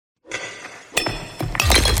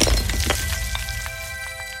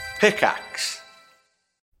Pickaxe.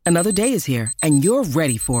 Another day is here, and you're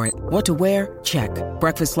ready for it. What to wear? Check.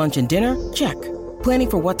 Breakfast, lunch, and dinner? Check.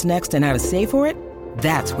 Planning for what's next and how to save for it?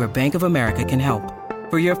 That's where Bank of America can help.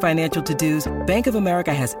 For your financial to-dos, Bank of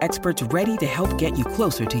America has experts ready to help get you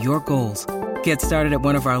closer to your goals. Get started at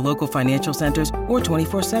one of our local financial centers or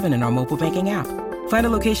 24/7 in our mobile banking app. Find a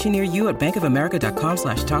location near you at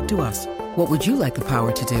bankofamerica.com/talktous. What would you like the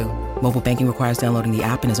power to do? Mobile banking requires downloading the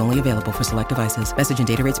app and is only available for select devices. Message and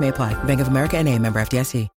data rates may apply. Bank of America N.A., member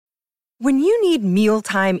FDIC. When you need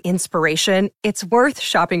mealtime inspiration, it's worth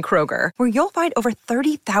shopping Kroger, where you'll find over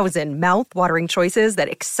 30,000 mouth-watering choices that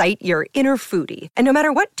excite your inner foodie. And no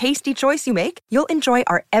matter what tasty choice you make, you'll enjoy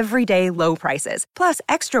our everyday low prices, plus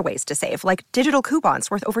extra ways to save, like digital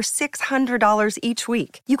coupons worth over $600 each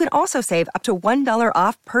week. You can also save up to $1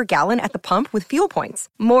 off per gallon at the pump with fuel points.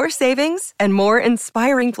 More savings and more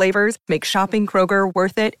inspiring flavors make shopping Kroger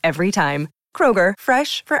worth it every time. Kroger,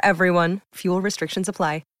 fresh for everyone. Fuel restrictions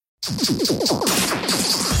apply.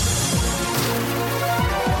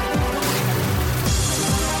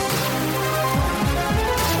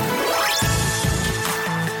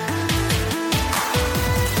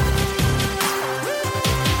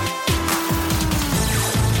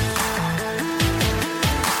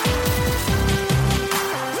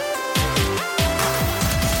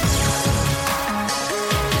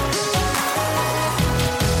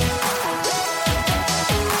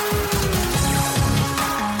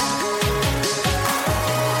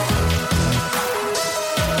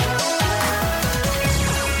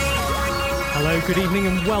 Good evening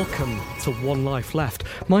and welcome to One Life Left.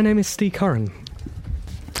 My name is Steve Curran.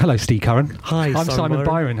 Hello, Steve Curran. Hi, I'm Simon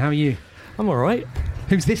Byron. How are you? I'm all right.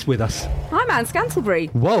 Who's this with us? I'm Anne Scantlebury.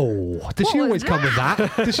 Whoa! Does she always come with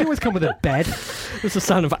that? Does she always come with a bed? It's the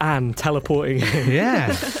sound of Anne teleporting.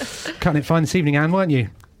 Yeah. Cutting it fine this evening, Anne, weren't you?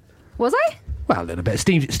 Was I? Well, a little bit.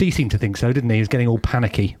 Steve seemed to think so, didn't he? He was getting all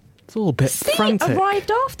panicky. It's a little bit frantic. Steve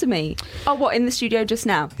arrived after me. Oh, what, in the studio just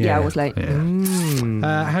now? Yeah, I was late. Yeah.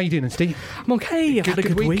 How are you doing, Steve? I'm okay. I've had a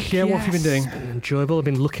good week. Yeah, what have you been doing? It's been enjoyable. I've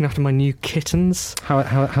been looking after my new kittens. How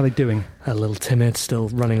are they doing? A little timid, still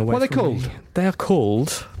running away. What are they from called? me. They are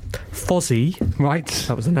called Fozzie. Right.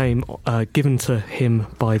 That was the name given to him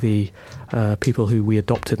by the people who we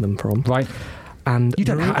adopted them from. Right. And you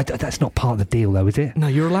don't. That's not part of the deal, though, is it? No,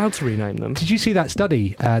 you're allowed to rename them. Did you see that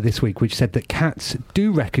study this week, which said that cats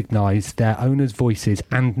do recognise their owners' voices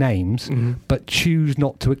and names, but choose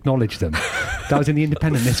not to acknowledge them? That was in the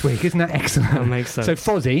Independent this week. Isn't that excellent? That makes sense. So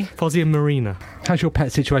Fozzie and Marina. How's your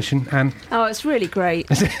pet situation, Anne? Oh, it's really great.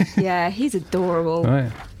 Yeah, he's adorable.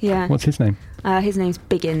 Right. Yeah. What's his name? His name's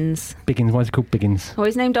Biggins. Biggins. Why is he called Biggins? Oh,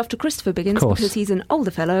 he's named after Christopher Biggins because he's an older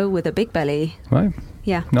fellow with a big belly. Right.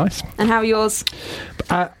 Yeah. Nice. And how are yours?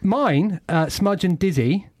 Mine, Smudge and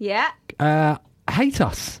Dizzy, Yeah. hate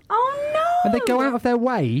us. Oh, no. And they go out of their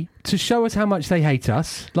way to show us how much they hate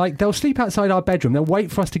us. Like, they'll sleep outside our bedroom. They'll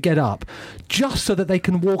wait for us to get up just so that they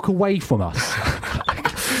can walk away from us.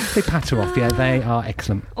 They patter off. Yeah, they are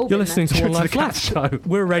excellent. You're listening to One Life the Left. Show.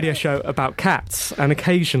 We're a radio show about cats and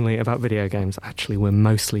occasionally about video games. Actually, we're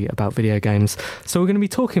mostly about video games. So we're going to be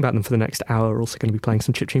talking about them for the next hour. We're also going to be playing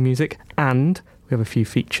some chip-tune music, and we have a few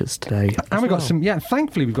features today. And we've got some,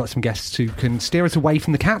 thankfully we've got some guests who can steer us away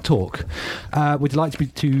from the cat talk. We're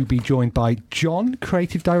delighted to be joined by John,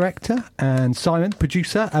 creative director, and Simon,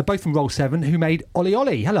 producer, both from Roll7, who made Ollie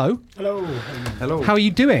Ollie. Hello. Hello. Hello. How are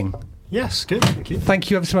you doing? Yes, good, thank you.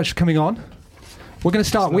 Thank you ever so much for coming on. We're going to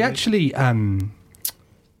start. We actually,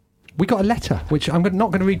 we got a letter, which I'm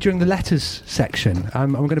not going to read during the letters section.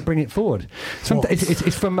 I'm going to bring it forward.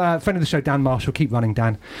 It's from a friend of the show, Dan Marshall. Keep running,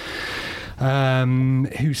 Dan.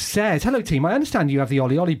 Who says, "Hello team, I understand you have the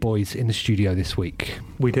Ollie Ollie boys in the studio this week."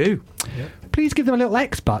 We do. Yep. Please give them a little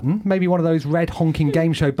X button, maybe one of those red honking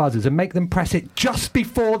game show buzzers, and make them press it just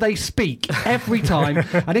before they speak every time.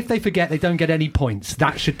 And if they forget, they don't get any points.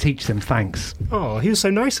 That should teach them. Thanks. Oh, he was so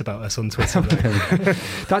nice about us on Twitter.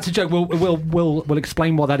 That's a joke. We'll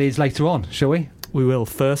explain what that is later on, shall we? We will.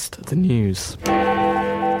 First, the news.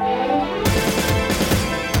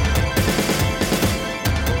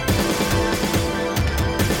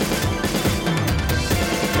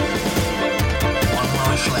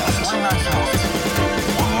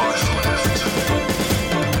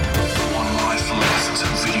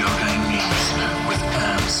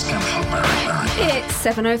 It's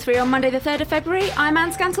 7:03 on Monday the 3rd of February, I'm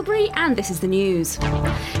Anne Scantlebury and this is the news.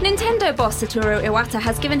 Nintendo boss Satoru Iwata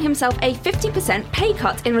has given himself a 50% pay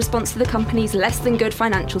cut in response to the company's less than good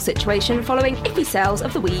financial situation following iffy sales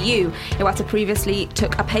of the Wii U. Iwata previously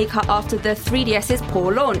took a pay cut after the 3DS's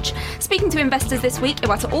poor launch. Speaking to investors this week,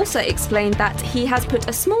 Iwata also explained that he has put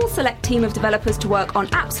a small select team of developers to work on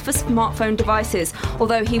apps for smartphone devices,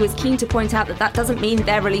 although he was keen to point out that that doesn't mean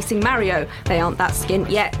they're releasing Mario. They aren't that skint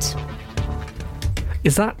yet.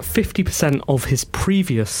 Is that 50% of his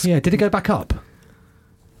previous... Yeah, did it go back up?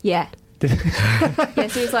 Yeah. Yeah,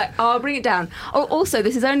 so he's like, I'll bring it down. Oh, also,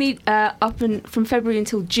 this is only from February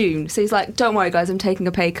until June. So he's like, don't worry, guys, I'm taking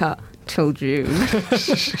a pay cut till June.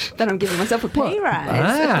 Then I'm giving myself a pay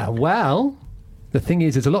rise. Well, the thing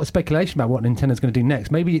is, there's a lot of speculation about what Nintendo's going to do next.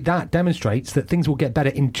 Maybe that demonstrates that things will get better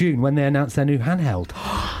in June when they announce their new handheld.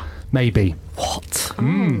 Maybe. What?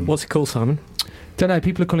 What's it called, Simon? Don't know,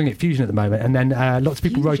 people are calling it Fusion at the moment, and then lots of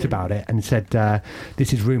people wrote about it and said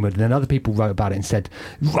this is rumoured, and then other people wrote about it and said,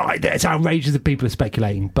 right, that's outrageous that people are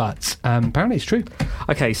speculating, but apparently it's true.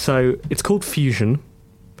 Okay, so it's called Fusion.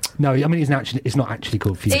 No, I mean it's not actually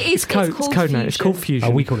called Fusion. It's code name. It's called Fusion.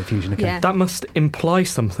 Oh, we call it Fusion. Okay, yeah. That must imply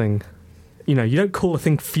something. You know, you don't call a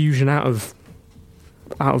thing Fusion out of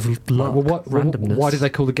luck, randomness. Why did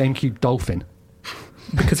they call the GameCube Dolphin?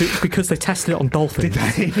 Because they tested it on dolphins.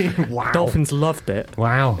 Did they? Wow. Dolphins loved it.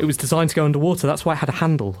 Wow. It was designed to go underwater. That's why it had a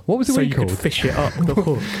handle. What was the Wii Wii called? So you could fish it up with a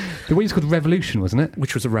hook. The Wii was called Revolution, wasn't it?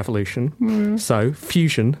 Which was a revolution. So,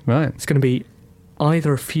 Fusion. Right. It's going to be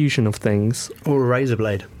either a fusion of things... Or a razor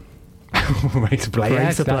blade. Razor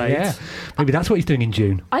blade. Yeah. Maybe that's what he's doing in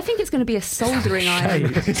June. I think it's going to be a soldering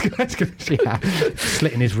iron.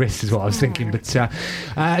 Slitting his wrists is what I was thinking. But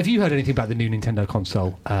have you heard anything about the new Nintendo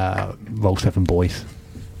console, Roll 7 Boys?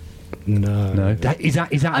 No. Is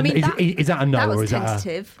that a no, that was or is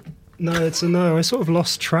tentative. No, it's a no. I sort of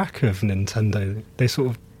lost track of Nintendo.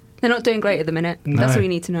 They're not doing great at the minute. No. That's all you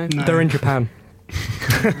need to know. No. They're in Japan.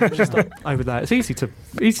 Just over there. It's easy to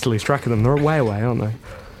lose track of them. They're way away, aren't they?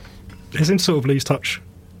 They seem to sort of lose touch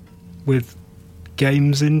with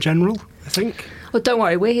games in general, I think. Well, don't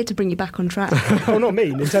worry, we're here to bring you back on track. Oh, not me,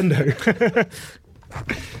 Nintendo.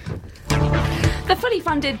 The fully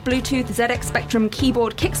funded Bluetooth ZX Spectrum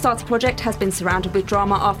keyboard Kickstarter project has been surrounded with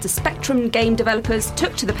drama after Spectrum game developers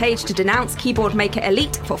took to the page to denounce keyboard maker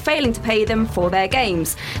Elite for failing to pay them for their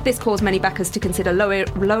games. This caused many backers to consider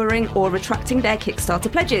lowering or retracting their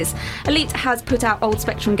Kickstarter pledges. Elite has put out old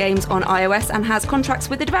Spectrum games on iOS and has contracts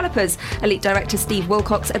with the developers. Elite director Steve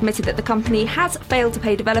Wilcox admitted that the company has failed to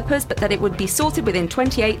pay developers, but that it would be sorted within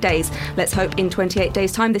 28 days. Let's hope in 28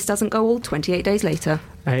 days' time this doesn't go all 28 days later.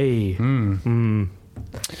 Hey.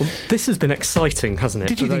 Well, this has been exciting, hasn't it?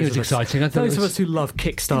 Did you think it was exciting? Those of us who love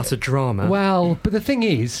Kickstarter drama. Well, but the thing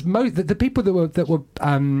is, the people that were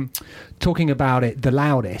talking about it the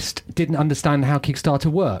loudest didn't understand how Kickstarter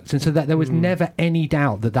works, and so that there was never any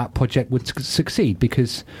doubt that project would succeed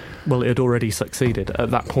because, well, it had already succeeded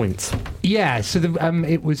at that point. Yeah. So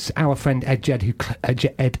it was our friend Ed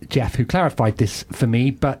Jeff who clarified this for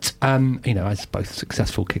me. But as both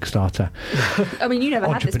successful Kickstarter, I mean, you never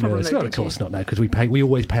had this problem, though, of course not, no, because we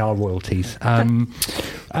always pay our royalties. To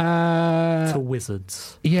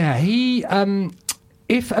wizards. Yeah, he.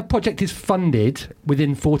 If a project is funded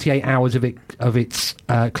within 48 hours of its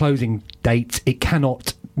closing date, it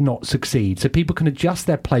cannot not succeed. So people can adjust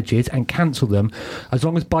their pledges and cancel them, as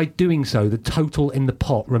long as by doing so the total in the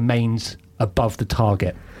pot remains above the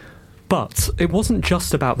target. But it wasn't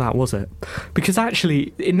just about that, was it? Because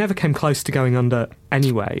actually, it never came close to going under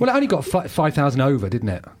anyway. Well, it only got 5,000 over, didn't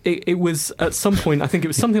it? It was, at some point, I think it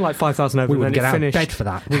was something like 5,000 over. We wouldn't get out of bed for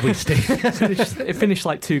that, would we, Steve? It finished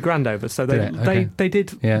like $2,000 over, so they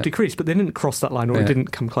did decrease, but they didn't cross that line, or it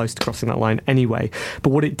didn't come close to crossing that line anyway. But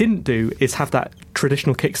what it didn't do is have that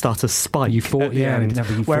traditional Kickstarter spike. It didn't have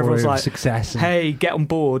the euphoria where everyone's like, success. Hey, get on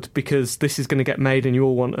board, because this is going to get made and you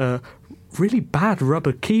all want a really bad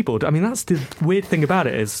rubber keyboard. I mean, that's the weird thing about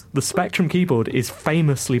it, is the Spectrum keyboard is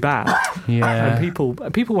famously bad. Yeah. And people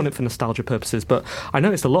want it for nostalgia purposes, but I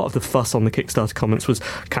noticed a lot of the fuss on the Kickstarter comments was,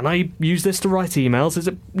 can I use this to write emails? Is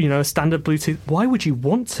it, a standard Bluetooth? Why would you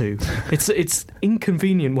want to? It's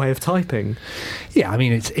inconvenient way of typing. Yeah, I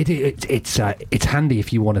mean, it's handy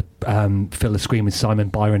if you want to fill the screen with Simon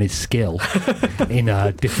Byron's skill in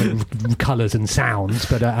different colours and sounds,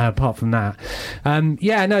 but apart from that,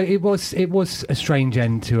 it was a strange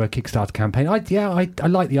end to a Kickstarter campaign. I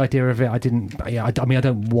like the idea of it. I didn't. Yeah, I mean, I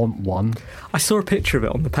don't want one. I saw a picture of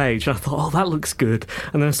it on the page and I thought, oh, that looks good.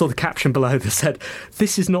 And then I saw the caption below that said,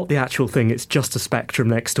 "This is not the actual thing, it's just a Spectrum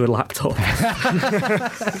next to a laptop."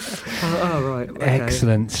 Oh, right. Okay.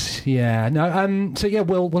 Excellent. Yeah. No. So yeah,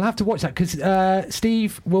 we'll have to watch that because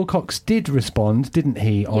Steve Wilcox did respond, didn't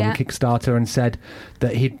he, on Kickstarter and said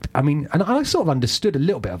that and I sort of understood a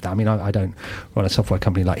little bit of that. I mean, I don't run a software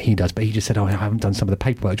company like he does, but he just said, "Oh, I haven't done some of the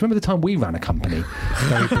paperwork." Do you remember the time we ran a company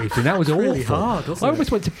very briefly? That was really awful. Hard, wasn't I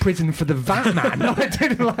almost went to prison for the VAT man. No, I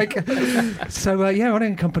didn't like. So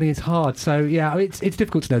running a company is hard. So yeah, it's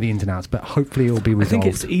difficult to know the ins and outs, but hopefully it will be resolved. I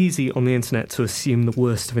think it's easy on the internet to assume the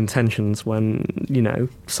worst of intentions when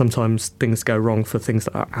sometimes things go wrong for things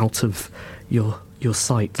that are out of your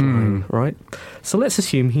sight line, right? So let's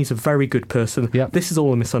assume he's a very good person. Yep. This is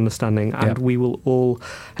all a misunderstanding, and we will all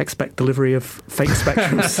expect delivery of fake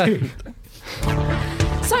Spectrum soon.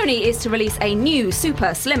 Sony is to release a new,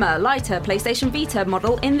 super, slimmer, lighter PlayStation Vita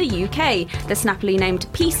model in the UK. The snappily named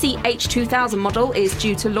PCH2000 model is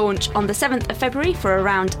due to launch on the 7th of February for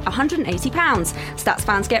around £180. Stats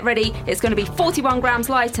fans, get ready. It's going to be 41 grams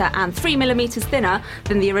lighter and 3mm thinner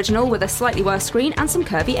than the original, with a slightly worse screen and some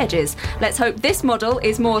curvy edges. Let's hope this model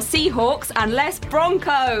is more Seahawks and less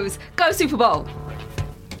Broncos. Go Super Bowl!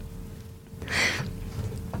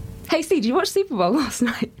 Hey Steve, did you watch Super Bowl last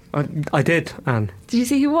night? I did, Anne. Did you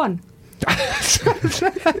see who won?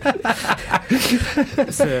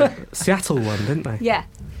 It's Seattle won, didn't they? Yeah.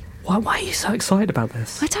 Why are you so excited about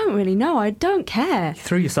this? I don't really know. I don't care. You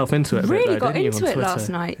threw yourself into it a bit, Really though, got didn't you, into on it Twitter? last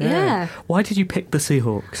night, yeah. Why did you pick the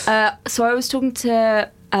Seahawks? So I was talking to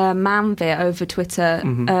Manvir over Twitter,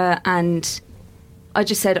 and I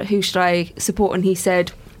just said, who should I support? And he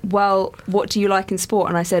said, well, what do you like in sport?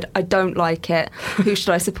 And I said, I don't like it. Who should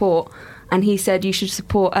I support? And he said, you should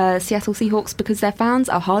support Seattle Seahawks because their fans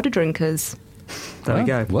are harder drinkers. There we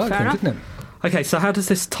go. Worked, Fair enough. didn't it? Okay, so how does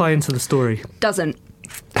this tie into the story? Doesn't.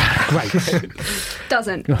 Great.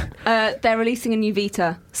 Doesn't. They're releasing a new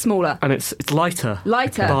Vita, smaller. And it's lighter.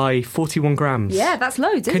 Lighter. By 41 grams. Yeah, that's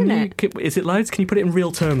loads, isn't it? Is it loads? Can you put it in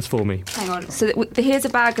real terms for me? Hang on. So here's a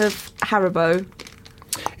bag of Haribo.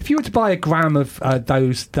 If you were to buy a gram of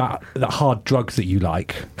those that hard drugs that you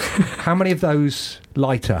like, how many of those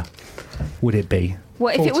lighter would it be?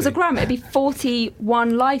 Well, if it was a gram, it'd be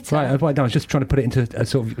 41 litre. Right, no, I was just trying to put it into a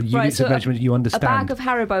sort of units of measurement you understand. A bag of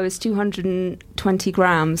Haribo is 220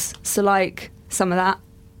 grams, so some of that.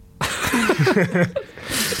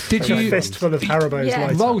 Did you a fistful of Haribo's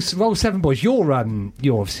lighter? Roll 7 boys? You're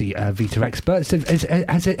obviously a Vita expert. So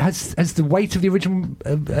has the weight of the original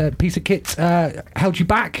piece of kit held you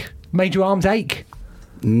back? Made your arms ache?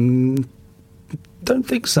 Don't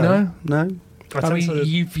think so. No. I mean,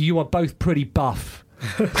 you are both pretty buff.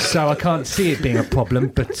 So I can't see it being a problem,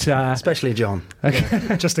 but especially John.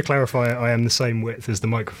 Yeah. Just to clarify, I am the same width as the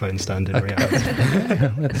microphone stand in reality.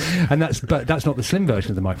 And that's not the slim version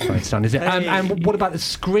of the microphone stand, is it? Hey. And what about the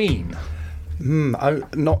screen? Not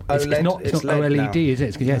OLED. It's not OLED, now. is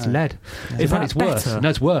it? It's LED. Yeah. In fact, it's worse. better? No,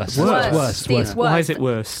 it's worse. It's worse. Why is it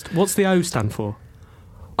worse? What's the O stand for?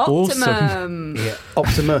 Optimum. Awesome. Yeah.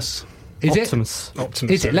 Optimus. Is Optimus.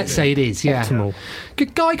 Optimus. Is it? Let's say it is, yeah. Optimal.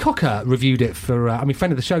 Guy Cocker reviewed it for,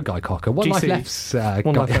 friend of the show, Guy Cocker. One Life GC. Left's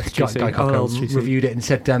One Life Left's GC. Guy Cocker OL's GC. reviewed it and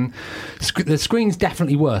said the screen's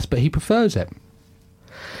definitely worse, but he prefers it.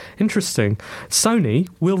 Interesting. Sony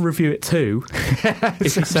will review it too if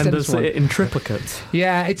you send us it in triplicate.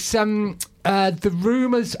 Yeah, it's the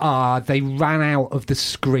rumours are they ran out of the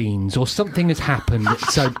screens or something has happened.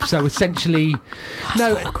 so essentially,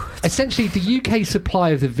 essentially the UK supply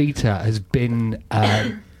of the Vita has been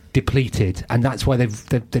depleted, and that's why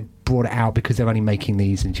they've brought it out because they're only making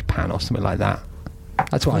these in Japan or something like that.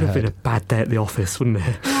 That's what I Would have heard. been a bad day at the office, wouldn't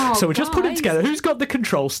it? Oh, So we're just putting guys. together. Who's got the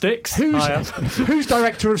control sticks? Who's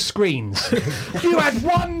director of screens? You had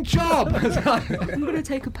one job. I'm going to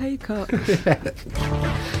take a pay cut.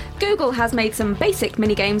 Google has made some basic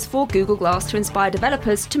mini-games for Google Glass to inspire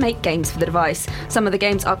developers to make games for the device. Some of the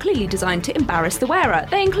games are clearly designed to embarrass the wearer.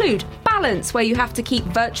 They include Balance, where you have to keep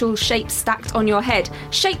virtual shapes stacked on your head,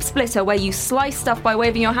 Shape Splitter, where you slice stuff by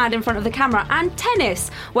waving your hand in front of the camera, and Tennis,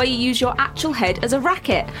 where you use your actual head as a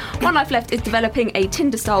racket. One Life Left is developing a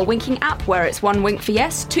Tinder-style winking app where it's 1 wink for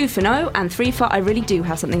yes, 2 for no, and 3 for I really do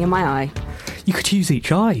have something in my eye. You could use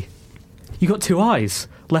each eye. You got 2 eyes.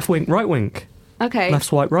 Left wink, right wink. Okay. Left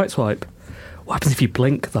swipe, right swipe. What happens if you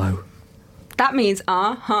blink, though? That means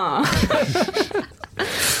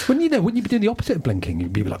Wouldn't you be doing the opposite of blinking?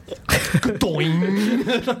 You'd be like, doing.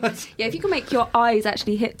 Yeah, if you can make your eyes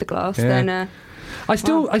actually hit the glass, Yeah. then... I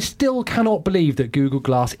still cannot believe that Google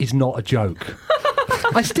Glass is not a joke.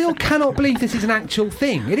 I still cannot believe this is an actual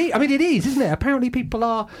thing. It is, it is, isn't it? Apparently people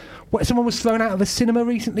are... Someone was thrown out of a cinema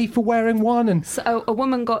recently for wearing one, and so a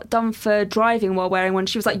woman got done for driving while wearing one.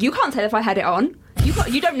 She was like, "You can't tell if I had it on.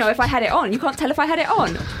 You don't know if I had it on. You can't tell if I had it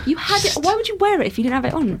on. You had it. Why would you wear it if you didn't have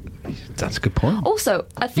it on?" That's a good point. Also,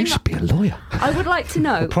 I think you should be a lawyer. I would like to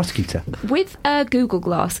know, a prosecutor. With Google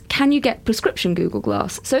Glass, can you get prescription Google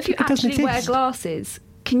Glass? So if you actually wear glasses,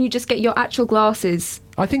 can you just get your actual glasses?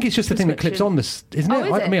 I think it's just the thing that clips on this, isn't it?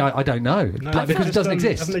 Is it? I don't know. No, because it doesn't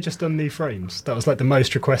exist. Haven't they just done new frames? That was like the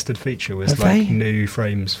most requested feature, was new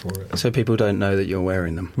frames for it. So people don't know that you're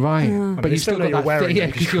wearing them. Right. But you still got that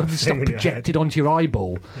thing, because you're stuff in your projected onto your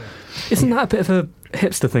eyeball. Yeah. Isn't that a bit of a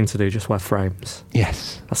hipster thing to do, just wear frames?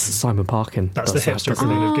 Yes. That's Simon Parkin. That's the hipster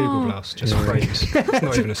equivalent of Google Glass, just frames. It's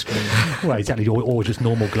not even a screen. Well, exactly, or just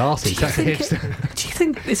normal glasses. That's a hipster. Do you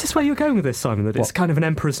think, is this where you're going with this, Simon, that it's kind of an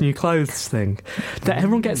Emperor's New Clothes thing? That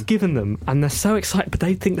everyone gets given them, and they're so excited, but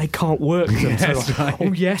they think they can't work them. Yes, so like,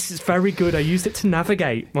 oh yes, it's very good, I used it to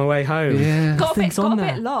navigate my way home. Yeah. Got a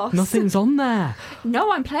bit lost. Nothing's on there.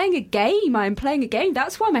 No, I'm playing a game.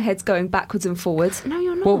 That's why my head's going backwards and forwards. No,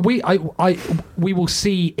 you're not. Well, we will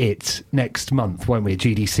see it next month, won't we?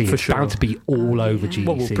 GDC. For it's sure. bound to be all over GDC.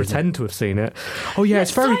 Well, we'll pretend to have seen it. Oh yeah,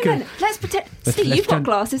 it's very good. Let's pretend. Steve, you've got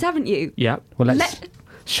glasses, haven't you? Yeah. Well,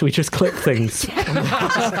 should we just clip things?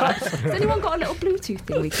 Has anyone got a little Bluetooth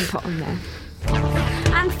thing we can put on there?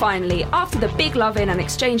 And finally, after the big love-in and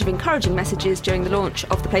exchange of encouraging messages during the launch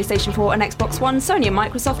of the PlayStation 4 and Xbox One, Sony and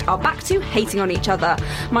Microsoft are back to hating on each other.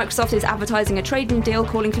 Microsoft is advertising a trade-in deal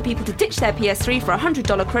calling for people to ditch their PS3 for a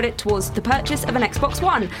 $100 credit towards the purchase of an Xbox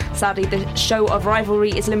One. Sadly, the show of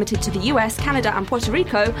rivalry is limited to the US, Canada and Puerto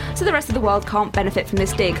Rico, so the rest of the world can't benefit from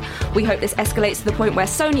this dig. We hope this escalates to the point where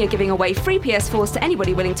Sony are giving away free PS4s to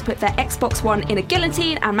anybody willing to put their Xbox One in a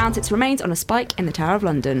guillotine and mount its remains on a spike in the Tower of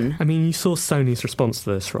London. I mean, you saw Sony's response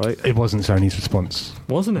to this, right? It wasn't Sony's response.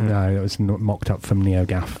 Wasn't it? No, it was mocked up from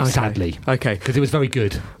NeoGAF, sadly. Okay. Because it was very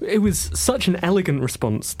good. It was such an elegant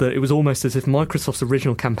response that it was almost as if Microsoft's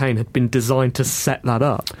original campaign had been designed to set that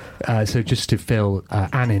up. So just to fill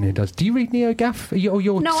Anne in, who does... Do you read NeoGAF?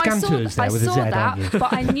 Your no, scanters there with a Z, that, aren't you?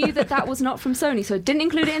 but I knew that was not from Sony, so I didn't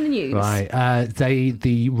include it in the news. Right.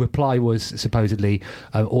 The reply was supposedly,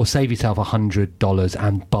 or save yourself $100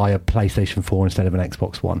 and buy a PlayStation 4 instead of an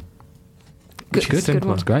Xbox One. Good.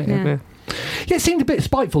 That's great. Yeah. Yeah, it seemed a bit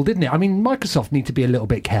spiteful, didn't it? I mean, Microsoft need to be a little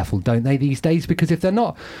bit careful, don't they, these days? Because if they're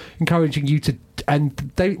not encouraging you to,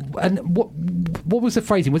 what was the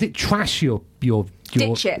phrasing? Was it trash your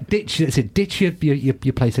ditch it? Ditch your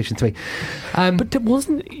PlayStation 3. But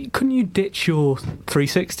couldn't you ditch your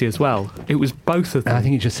 360 as well? It was both of them. I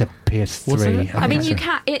think it just said PS3. Was it? I mean, you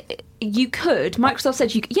can. You could. Microsoft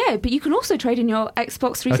said you. Yeah, but you can also trade in your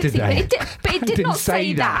Xbox 360. But it did not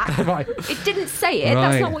say that. Right. It didn't say it. Right.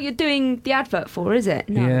 That's not what you're doing the advert for, is it?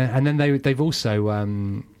 No. Yeah, and then they've also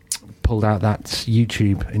pulled out that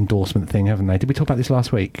YouTube endorsement thing, haven't they? Did we talk about this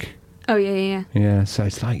last week? Oh yeah. Yeah. So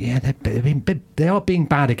it's like, they are being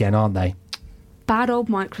bad again, aren't they? Bad old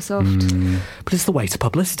Microsoft. But it's the way to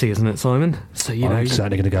publicity, isn't it, Simon? So I'm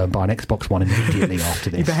certainly going to go and buy an Xbox One immediately after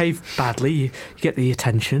this. You behave badly, you get the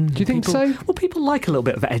attention. Do you think so? Well, people like a little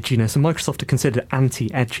bit of edginess, and Microsoft are considered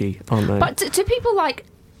anti-edgy, aren't they? But do people like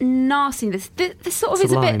nastiness? This sort of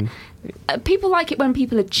is a bit... people like it when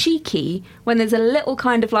people are cheeky, when there's a little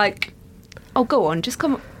kind of like, oh, go on, just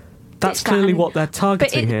come... That's clearly what they're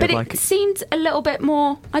targeting here. But it seemed a little bit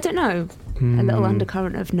more, I don't know, a little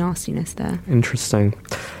undercurrent of nastiness there. Interesting.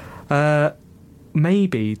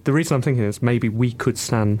 Maybe, the reason I'm thinking is maybe we could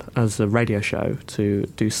stand as a radio show to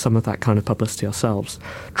do some of that kind of publicity ourselves.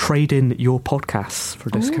 Trade in your podcasts for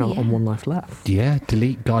a discount on One Life Left. Yeah,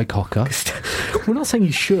 delete Guy Cocker. We're not saying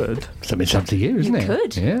you should. It's up to you, isn't it? You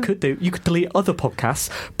could. Yeah. You could delete other podcasts,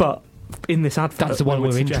 but in this advert... That's the one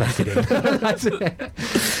we're interested in. That's it.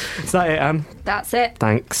 Is that it, Anne? That's it.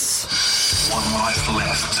 Thanks. One Life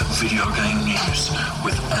Left video game news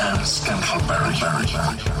with Anne Scantleberry.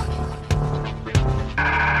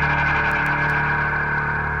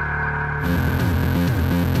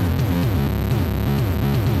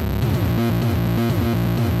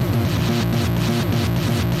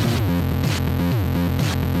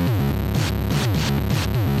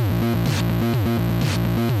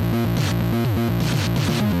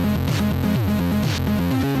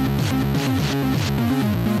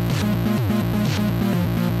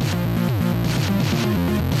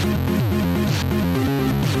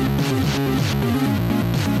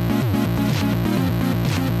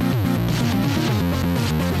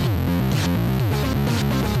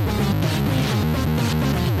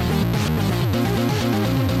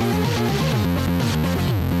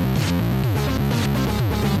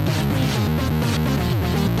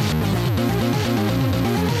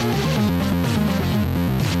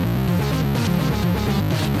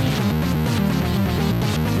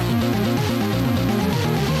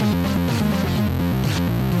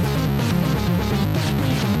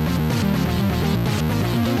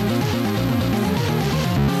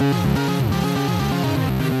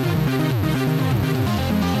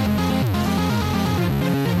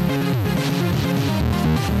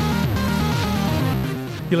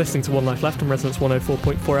 You're listening to One Life Left on Resonance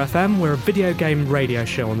 104.4 FM. We're a video game radio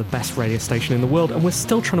show on the best radio station in the world, and we're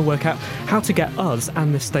still trying to work out how to get us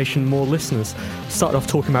and this station more listeners. Started off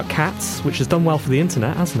talking about cats, which has done well for the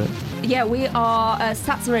internet, hasn't it? Yeah, we are,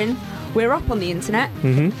 stats are in. We're up on the internet.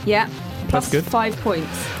 Mm-hmm. Yeah. Plus That's good. 5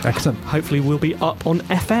 points. Excellent. Hopefully we'll be up on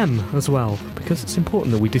FM as well, because it's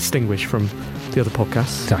important that we distinguish from the other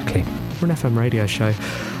podcasts. Exactly. We're an FM radio show.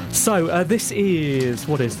 So, this is...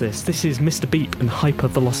 What is this? This is Mr. Beep and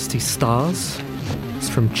Hypervelocity Stars. It's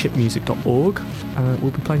from chipmusic.org.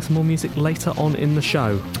 We'll be playing some more music later on in the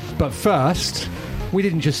show. But first, we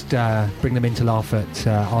didn't just bring them in to laugh at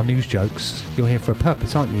our news jokes. You're here for a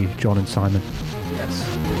purpose, aren't you, John and Simon?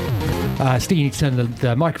 Yes. Steve, you need to turn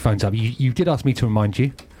the microphones up. You did ask me to remind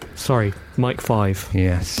you. Sorry, Mike 5.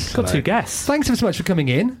 Yes. Got 2 guests. Thanks ever so much for coming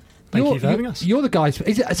in. Thank you for having us. You're the guys.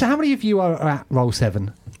 So how many of you are at Roll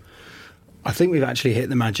 7? I think we've actually hit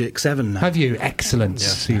the magic 7 now. Have you? Excellent. Yeah.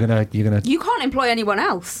 So you're gonna. You can't employ anyone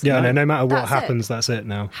else. Yeah, no matter what That's happens, that's it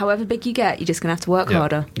now. However big you get, you're just going to have to work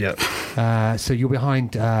harder. Yeah. So you're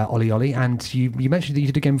behind Ollie, and you mentioned that you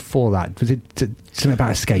did a game before that. Was it something about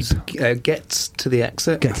escape? Gets to the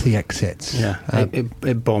exit. Get to the exits. Yeah,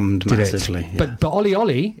 it bombed did massively. It? Yeah. But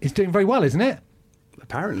Ollie is doing very well, isn't it?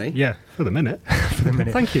 Apparently. Yeah, for the minute. For the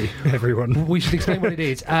minute. Thank you, everyone. We should explain what it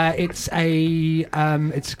is. It's a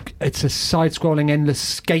side-scrolling endless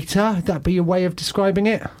skater. Would that be a way of describing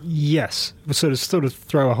it? Yes. We'll sort of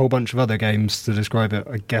throw a whole bunch of other games to describe it.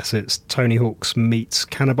 I guess it's Tony Hawk's meets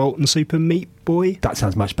Cannibalt and Super Meat Boy. That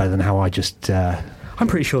sounds much better than how I just. I'm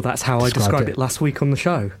pretty sure that's how I described it last week on the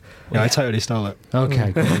show. Yeah, I totally stole it.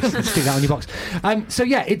 Okay, let's stick that on your box. So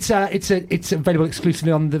yeah, it's available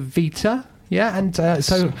exclusively on the Vita. Yeah, and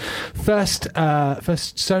so first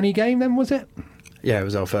Sony game then, was it? Yeah, it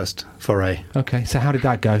was our first foray. Okay, so how did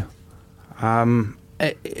that go?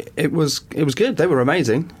 It was good. They were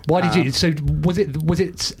amazing. Why did you? So was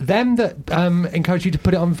it them that encouraged you to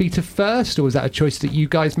put it on Vita first, or was that a choice that you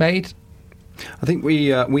guys made? I think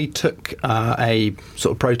we took a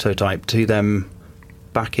sort of prototype to them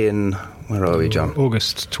back in, where are we, John?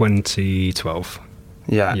 August 2012.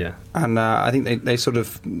 Yeah. And I think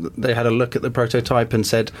they had a look at the prototype and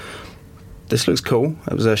said, "This looks cool."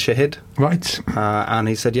 It was a Shahid, right? And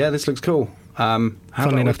he said, "Yeah, this looks cool."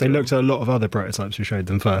 Funnily enough, they looked at a lot of other prototypes we showed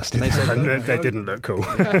them first. And they said they didn't look cool.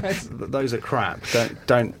 Those are crap.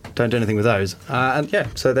 Don't do anything with those. And yeah,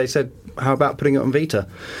 so they said, "How about putting it on Vita?"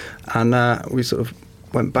 And we sort of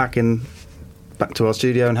went back to our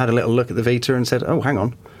studio and had a little look at the Vita and said, "Oh, hang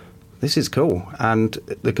on, this is cool." And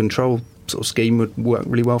the control sort of scheme would work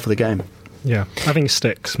really well for the game. Yeah, having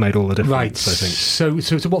sticks made all the difference. Right. I think.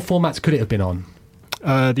 So what formats could it have been on?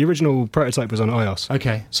 The original prototype was on iOS.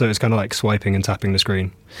 Okay. So it's kind of like swiping and tapping the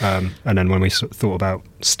screen. And then when we thought about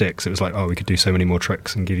sticks, it was like, we could do so many more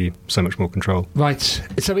tricks and give you so much more control. Right.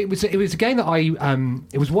 So it was a game that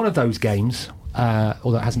it was one of those games.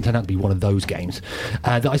 Although it hasn't turned out to be one of those games,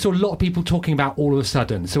 that I saw a lot of people talking about all of a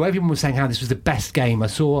sudden. So everyone was saying how this was the best game. I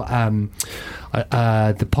saw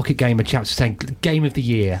the Pocket Gamer chaps saying Game of the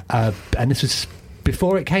Year, and this was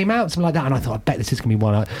before it came out, something like that. And I thought, I bet this is going to be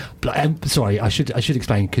one. Sorry, I should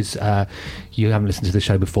explain, because you haven't listened to the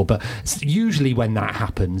show before. But usually when that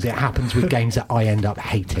happens, it happens with games that I end up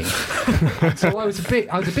hating. So I was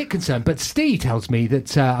a bit concerned. But Steve tells me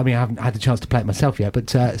that I haven't had the chance to play it myself yet.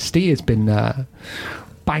 But Steve has been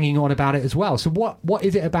banging on about it as well. So what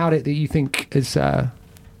is it about it that you think has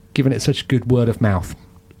given it such good word of mouth?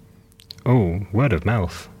 Oh, word of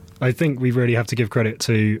mouth. I think we really have to give credit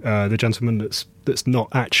to the gentleman that's not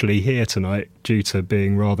actually here tonight due to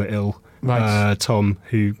being rather ill. Right. Tom,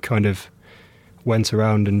 who kind of went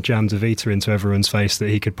around and jammed a Vita into everyone's face that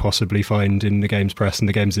he could possibly find in the games press and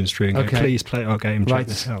the games industry and go, "Please play our game, check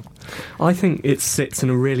this out." I think it sits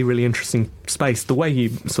in a really, really interesting space. The way you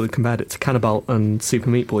sort of compared it to Cannibalt and Super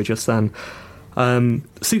Meat Boy just then.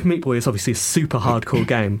 Super Meat Boy is obviously a super hardcore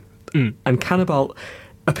game, and Cannibalt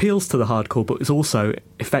appeals to the hardcore, but is also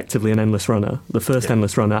effectively an endless runner, the first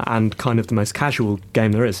endless runner, and kind of the most casual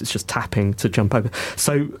game there is. It's just tapping to jump over.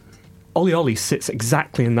 So Ollie Ollie sits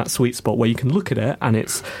exactly in that sweet spot where you can look at it and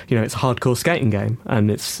it's it's a hardcore skating game,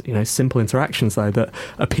 and it's simple interactions though that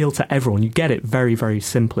appeal to everyone. You get it very, very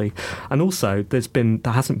simply. And also there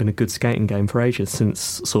hasn't been a good skating game for ages,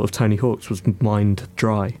 since sort of Tony Hawk's was mined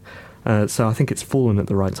dry. So I think it's fallen at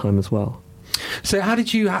the right time as well. So how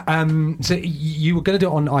did you? So you were going to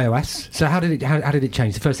do it on iOS. So how did it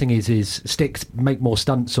change? The first thing is sticks make more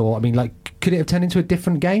stunts, or could it have turned into a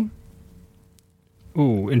different game?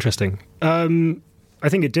 Oh, interesting. I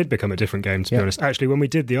think it did become a different game, to be honest. Actually, when we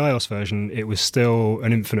did the iOS version, it was still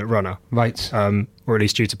an infinite runner. Right. Or at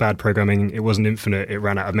least due to bad programming, it wasn't infinite. It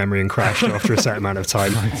ran out of memory and crashed after a set amount of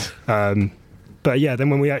time. Right. But yeah, then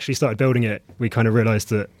when we actually started building it, we kind of realised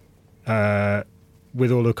that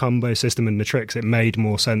with all the combo system and the tricks, it made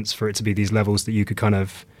more sense for it to be these levels that you could kind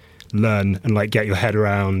of learn and like get your head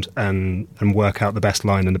around and work out the best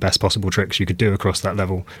line and the best possible tricks you could do across that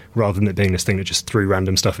level, rather than it being this thing that just threw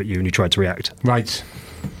random stuff at you and you tried to react. Right.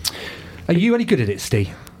 Are you any good at it, Steve?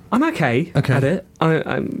 I'm okay at it.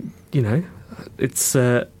 I'm you know, it's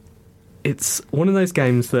one of those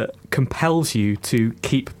games that compels you to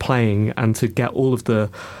keep playing and to get all of the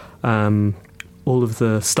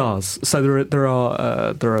stars. So there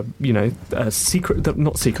are you know,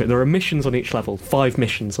 not secret. There are missions on each level, 5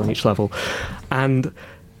 missions on each level, and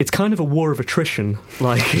it's kind of a war of attrition.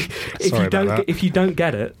 Like if you don't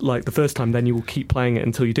get it like the first time, then you will keep playing it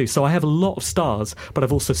until you do. So I have a lot of stars, but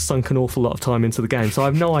I've also sunk an awful lot of time into the game. So I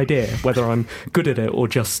have no idea whether I'm good at it or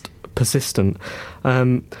just persistent.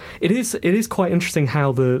 It is quite interesting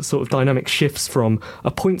how the sort of dynamic shifts from a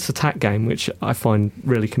points attack game, which I find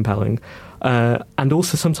really compelling, and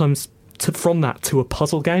also sometimes from that to a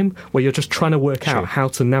puzzle game where you're just trying to work out how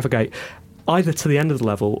to navigate either to the end of the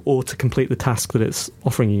level or to complete the task that it's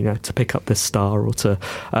offering you, to pick up this star or to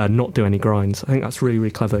not do any grinds. I think that's really,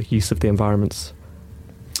 really clever use of the environments.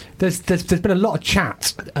 There's been a lot of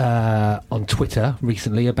chat on Twitter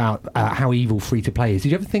recently about how evil free-to-play is.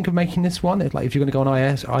 Did you ever think of making this one? Like, if you're going to go on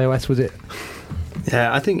iOS, was it?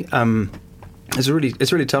 Yeah, I think it's a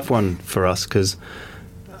really tough one for us because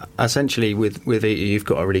essentially with Vita you've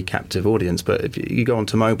got a really captive audience, but if you go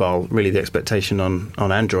onto mobile, really the expectation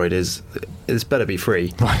on Android is it's better be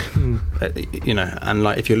free. Right. You know, and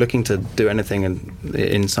like if you're looking to do anything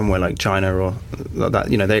in somewhere like China or like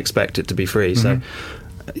that, you know, they expect it to be free. Mm-hmm. So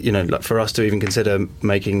you know, like for us to even consider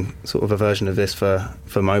making sort of a version of this for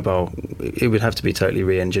mobile, it would have to be totally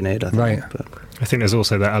re-engineered, I think. Right. But I think there's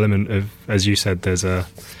also that element of, as you said, there's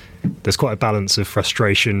quite a balance of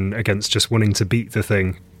frustration against just wanting to beat the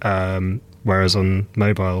thing, whereas on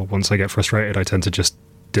mobile, once I get frustrated, I tend to just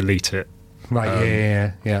delete it.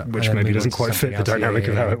 Right, yeah. Which maybe doesn't quite fit the dynamic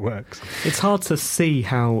of how it works. It's hard to see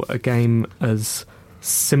how a game as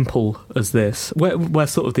simple as this, where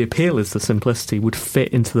sort of the appeal is the simplicity, would fit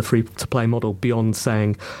into the free-to-play model beyond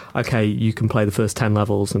saying, okay, you can play the first 10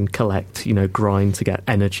 levels and collect, you know, grind to get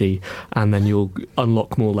energy, and then you'll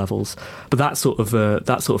unlock more levels. But that sort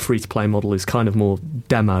of free-to-play model is kind of more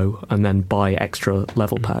demo and then buy extra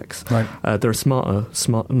level packs. Right. There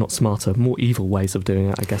are more evil ways of doing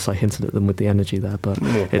it. I guess I hinted at them with the energy there, but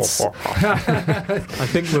it's. I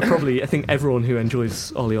think everyone who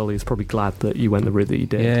enjoys Ollie Ollie is probably glad that you went the route that you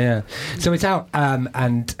did. Yeah. So it's out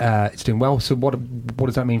and it's doing well. So what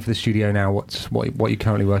does that mean for the studio now? What are you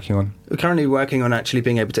currently working on? We're currently working on actually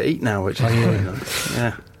being able to eat now, which is really nice.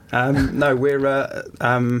 Yeah. No,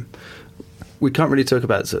 we can't really talk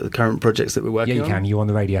about sort of the current projects that we're working on. Yeah, you can. You're on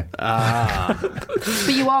the radio.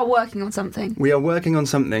 But you are working on something. We are working on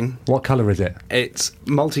something. What colour is it? It's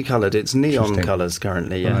multicoloured. It's neon colours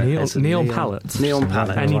currently. Yeah. Neon palette. Neon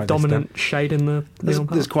palette. Any dominant shade in the neon palette?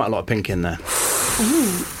 There's quite a lot of pink in there.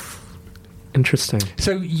 Ooh. Interesting.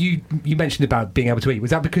 So you mentioned about being able to eat.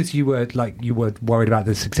 Was that because you were worried about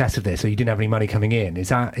the success of this, or you didn't have any money coming in? Is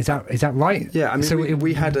that right? Yeah. I mean, so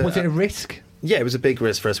we had was it a risk? Yeah, it was a big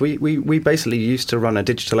risk for us. We basically used to run a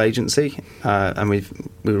digital agency, and we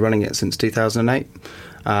were running it since 2008.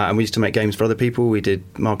 And we used to make games for other people. We did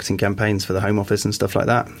marketing campaigns for the Home Office and stuff like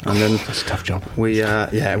that. And then that's a tough job.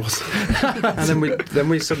 It was. And then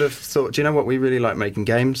we sort of thought, do you know what? We really like making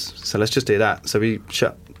games, so let's just do that. So we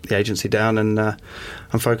shut the agency down and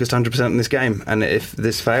focused 100% on this game. And if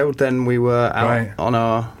this failed, then we were out on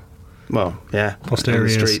our. Well, yeah, posterior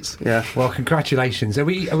streets. Yeah. Well, congratulations. Are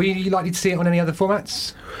we likely to see it on any other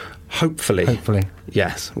formats? Hopefully.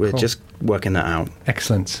 Yes, we're just working that out.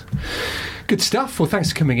 Excellent. Good stuff. Well, thanks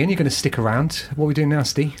for coming in. You're going to stick around. What are we doing now,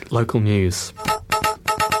 Steve? Local news.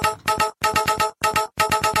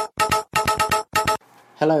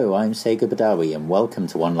 Hello, I'm Sega Badawi and welcome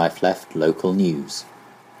to One Life Left Local News.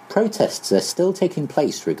 Protests are still taking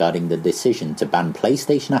place regarding the decision to ban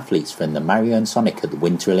PlayStation athletes from the Mario and Sonic at the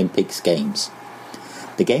Winter Olympics Games.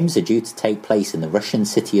 The games are due to take place in the Russian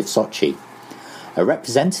city of Sochi. A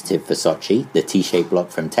representative for Sochi, the T-shaped block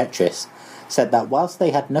from Tetris, said that whilst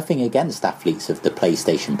they had nothing against athletes of the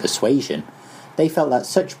PlayStation persuasion, they felt that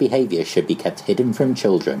such behaviour should be kept hidden from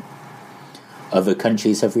children. Other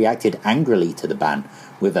countries have reacted angrily to the ban,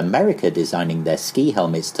 with America designing their ski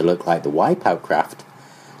helmets to look like the Wipeout craft,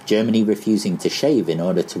 Germany refusing to shave in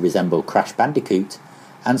order to resemble Crash Bandicoot,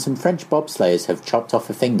 and some French bobsleighers have chopped off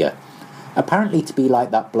a finger. Apparently to be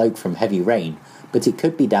like that bloke from Heavy Rain, but it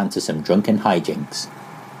could be down to some drunken hijinks.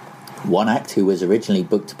 One act who was originally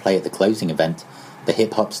booked to play at the closing event, the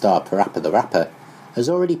hip-hop star Parappa the Rapper, has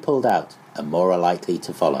already pulled out, and more are likely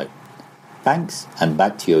to follow. Thanks, and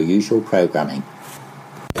back to your usual programming.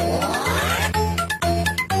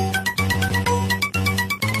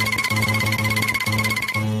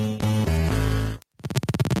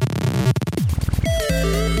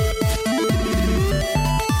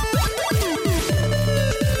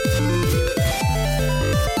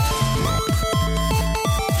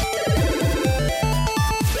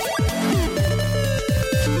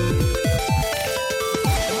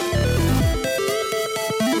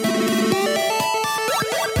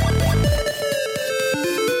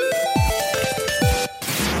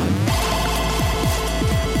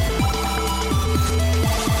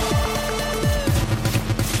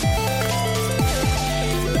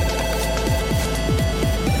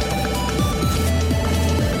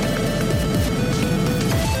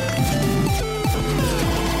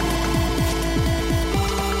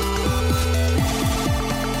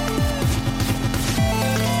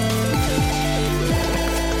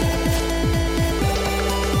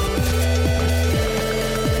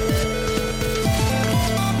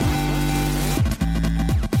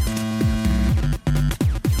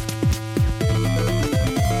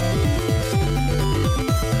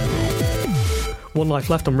 One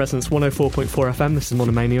Life Left on Resonance 104.4 FM. This is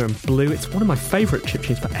Monomania and Blue. It's one of my favourite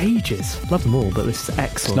chiptunes for ages. Love them all, but this is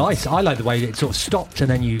excellent. It's nice. I like the way it sort of stopped and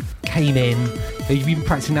then you came in. You've been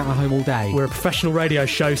practicing that at home all day. We're a professional radio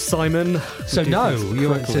show, Simon. So no,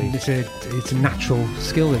 it's a natural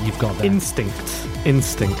skill that you've got there.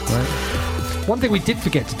 Instinct. Right. One thing we did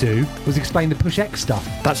forget to do was explain the Push X stuff.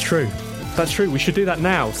 That's true. We should do that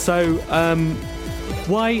now. So,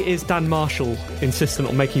 why is Dan Marshall insistent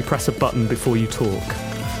on making you press a button before you talk?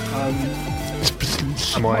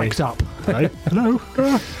 Spikes up. Hello.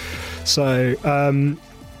 So,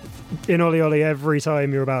 in Ollie Ollie, every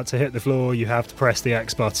time you're about to hit the floor, you have to press the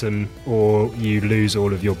X button or you lose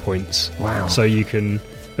all of your points. Wow. So you can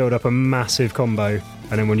build up a massive combo,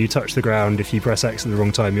 and then when you touch the ground, if you press X at the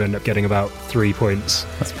wrong time, you end up getting about 3 points.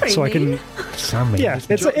 That's pretty so mean. Yeah,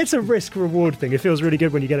 it's a risk-reward thing. It feels really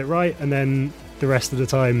good when you get it right, and then the rest of the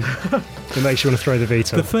time it makes you want to throw the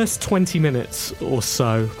Vita. The first 20 minutes or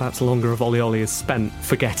so, perhaps longer, of Ollie Ollie is spent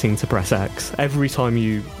forgetting to press X. Every time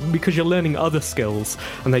because you're learning other skills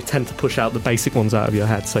and they tend to push out the basic ones out of your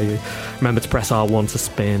head, so you remember to press R1 to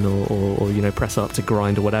spin or press up to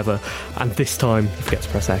grind or whatever, and this time you forget to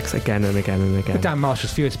press X again and again and again. But Dan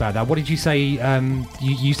Marshall's furious about that. What did you say?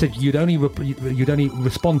 You said you'd only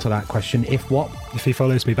respond to that question if what? If he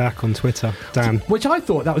follows me back on Twitter, Dan. Which I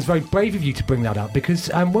thought that was very brave of you to bring that up, because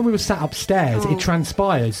when we were sat upstairs, it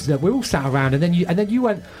transpires that we all sat around, and then you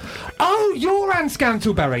went, "Oh, you're Anne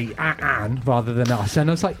Scantlebury, Anne," rather than us, and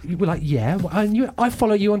I was like, "You were like, yeah," and I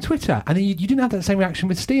follow you on Twitter, and then you didn't have that same reaction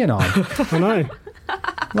with Steve and I. I know.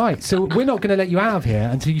 Right, so we're not going to let you out of here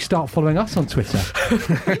until you start following us on Twitter. You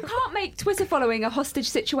can't make Twitter following a hostage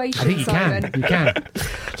situation. I think you Simon. can. You can.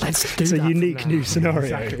 Let's do It's that a unique new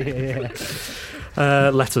scenario. Exactly. Yeah.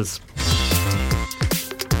 Letters.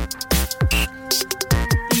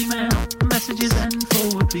 Email, messages and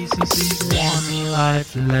forward BCC's One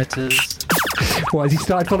Life letters. What, has he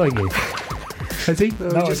started following you? Has he? No,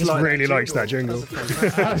 I just really likes that jingle.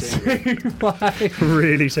 Why?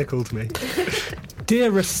 Really tickled me. Dear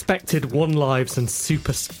respected One Lives and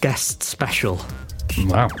Super Guest Special.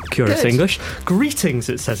 Wow. Curious Good. English. Greetings,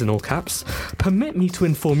 it says in all caps. Permit me to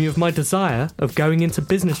inform you of my desire of going into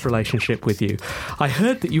business relationship with you. I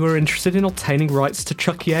heard that you were interested in obtaining rights to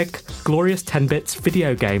Chucky Egg, Glorious 10-Bits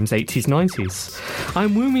video games 80s, 90s.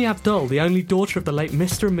 I'm Wumi Abdul, the only daughter of the late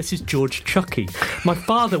Mr. and Mrs. George Chucky. My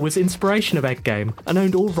father was inspiration of Egg Game and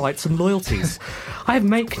owned all rights and loyalties. I have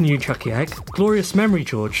make new Chucky Egg, Glorious Memory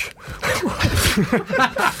George.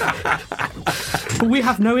 But we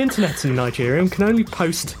have no internet in Nigeria and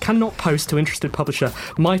cannot post to interested publisher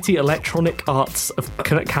Mighty Electronic Arts of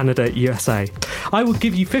Canada, USA. I will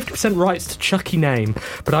give you 50% rights to Chucky name,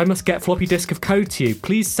 but I must get floppy disk of code to you.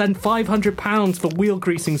 Please send £500 for wheel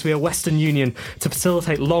greasings via Western Union to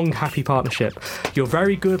facilitate long, happy partnership. Your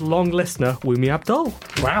very good long listener, Wumi Abdul.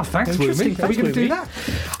 Wow, thanks, Interesting. Wumi. Are we going to do Wumi. that?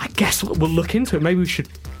 I guess we'll look into it. Maybe we should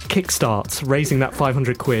kickstart, raising that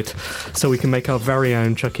 500 quid so we can make our very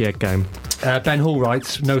own Chucky Egg game. Ben Hall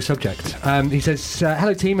writes, no subject. He says,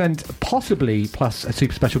 hello team, and possibly plus a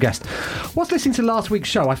super special guest. Whilst listening to last week's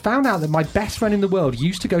show, I found out that my best friend in the world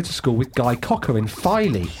used to go to school with Guy Cocker in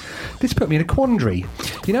Filey. This put me in a quandary.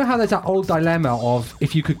 You know how there's that old dilemma of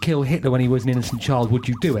if you could kill Hitler when he was an innocent child, would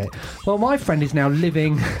you do it? Well, my friend is now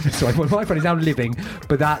living...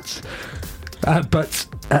 but that's...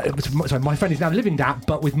 my friend is now living that,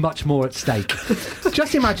 but with much more at stake.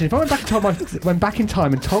 Just imagine if I went back in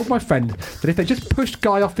time and told my friend that if they just pushed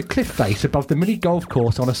Guy off the cliff face above the mini golf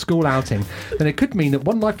course on a school outing, then it could mean that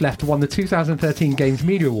One Life Left won the 2013 Games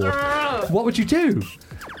Media Award. What would you do?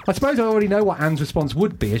 I suppose I already know what Anne's response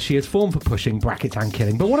would be, as she has formed for pushing brackets and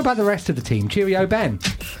killing. But what about the rest of the team? Cheerio, Ben.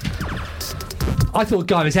 I thought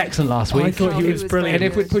Guy was excellent last week. I thought he was brilliant. And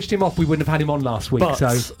if we'd pushed him off, we wouldn't have had him on last week.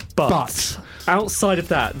 But outside of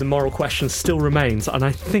that, the moral question still remains. And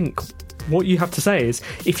I think what you have to say is,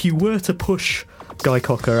 if you were to push Guy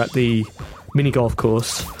Cocker at the mini golf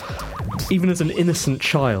course, even as an innocent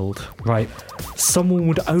child, right, someone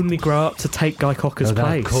would only grow up to take Guy Cocker's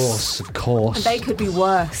place. Of course. And they could be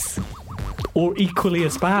worse. Or equally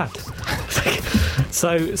as bad.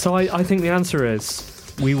 So I think the answer is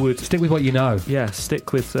we would... Stick with what you know. Yeah,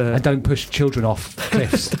 stick with... and don't push children off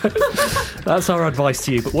cliffs. That's our advice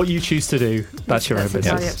to you, but what you choose to do, that's your own business.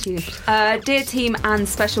 Entirely up to you. Dear team and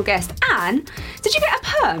special guest, Anne, did you get a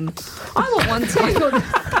perm? I want one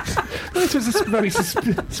too. This was a very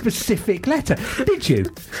specific letter. Did you?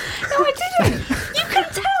 No, I didn't. You can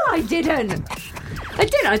tell I didn't.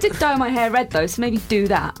 I did dye my hair red though, so maybe do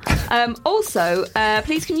that. Also,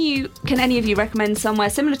 please can any of you recommend somewhere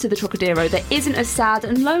similar to the Trocadero that isn't as sad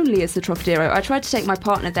and lonely as the Trocadero? I tried to take my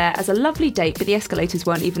partner there as a lovely date, but the escalators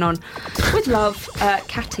weren't even on. With love,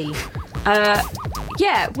 Catty.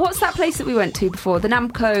 Yeah, what's that place that we went to before? The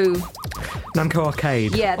Namco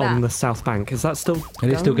Arcade on the South Bank. Is that still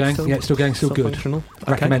It is still going. Yeah, it's still going, still good. Functional?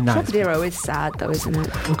 Recommend that. Trocadero is sad though, isn't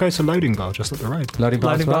it? We'll go to Loading Bar just up the road. Loading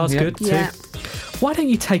Bar's good Yeah. too. Why don't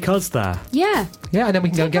you take us there? Yeah. Yeah, and then we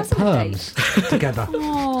can go and get Take us on a date. perms together.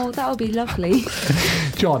 Oh, that would be lovely.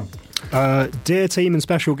 John. Dear team and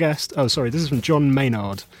special guest... Oh, sorry, this is from John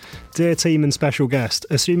Maynard. Dear team and special guest,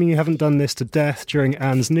 assuming you haven't done this to death during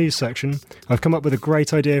Anne's news section, I've come up with a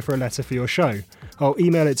great idea for a letter for your show. I'll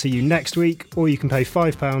email it to you next week, or you can pay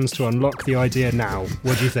 £5 to unlock the idea now.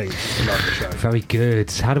 What do you think? Love the show. Very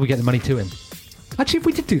good. How do we get the money to him? Actually, if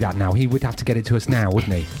we did do that now, he would have to get it to us now,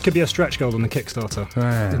 wouldn't he? Could be a stretch goal on the Kickstarter.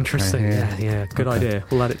 Interesting. Okay, yeah. Good idea.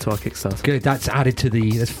 We'll add it to our Kickstarter. Good. That's added to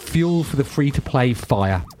the fuel for the free-to-play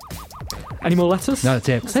fire. Any more letters? No, that's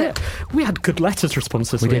it. That's it. We had good letters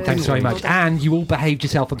responses. We did, thanks very much. And you all behaved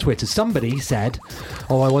yourself on Twitter. Somebody said,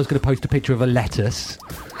 I was going to post a picture of a lettuce.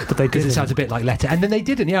 But they didn't. It sounds a bit like letter. And then they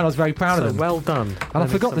didn't, and I was very proud of them. Well done. And I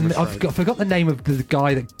forgot the name of the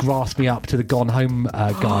guy that grasped me up to the Gone Home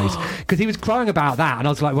guys. Because he was crying about that, and I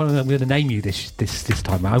was like, well, I'm going to name you this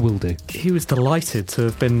time. I will do. He was delighted to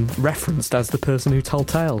have been referenced as the person who told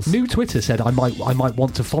tales. New Twitter said I might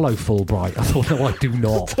want to follow Fulbright. I thought, no, I do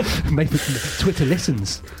not. Maybe Twitter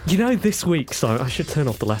listens. You know, this week, Simon, I should turn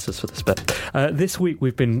off the letters for this bit. This week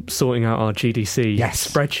we've been sorting out our GDC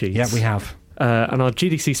spreadsheets. Yeah, we have. And our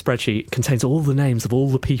GDC spreadsheet contains all the names of all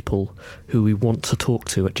the people who we want to talk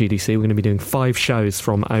to at GDC. We're going to be doing 5 shows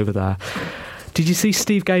from over there. Did you see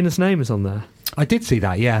Steve Gaynor's name is on there? I did see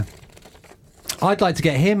that, yeah. I'd like to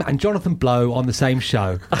get him and Jonathan Blow on the same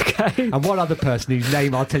show. Okay. And one other person whose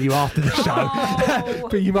name I'll tell you after the show.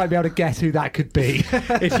 But you might be able to guess who that could be.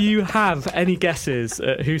 If you have any guesses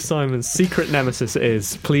at who Simon's secret nemesis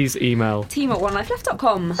is, please email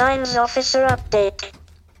team@onelifeleft.com. Science Officer Update.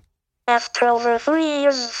 After over 3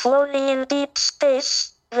 years floating in deep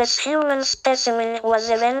space, this human specimen was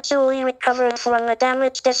eventually recovered from a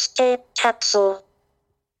damaged escape capsule.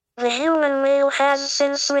 The human male has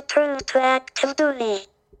since returned to active duty.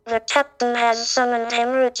 The captain has summoned him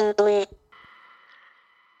urgently.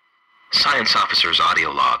 Science Officer's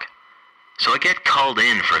audio log. So I get called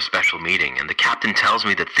in for a special meeting, and the captain tells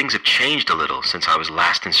me that things have changed a little since I was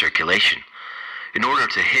last in circulation. In order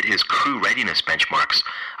to hit his crew readiness benchmarks,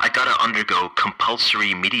 I gotta undergo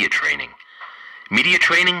compulsory media training. Media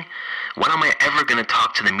training? When am I ever gonna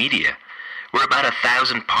talk to the media? We're about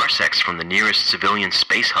 1,000 parsecs from the nearest civilian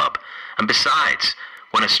space hub. And besides,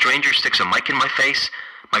 when a stranger sticks a mic in my face,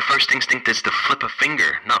 my first instinct is to flip a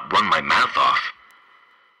finger, not run my mouth off.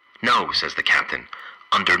 No, says the captain.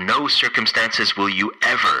 Under no circumstances will you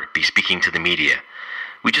ever be speaking to the media.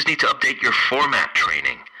 We just need to update your format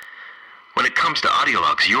training. When it comes to audio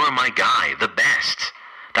logs, you're my guy, the best.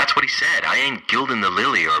 That's what he said. I ain't gilding the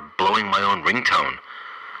lily or blowing my own ringtone.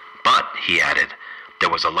 But, he added, there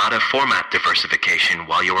was a lot of format diversification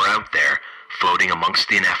while you were out there, floating amongst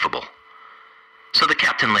the ineffable. So the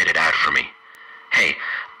captain laid it out for me. Hey,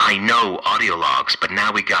 I know audio logs, but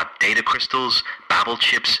now we got data crystals, babble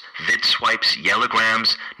chips, vid swipes,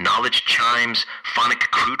 yellowgrams, knowledge chimes, phonic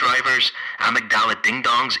crew drivers, amygdala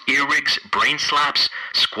ding-dongs, ear rigs, brain slaps,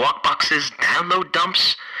 squawk boxes, download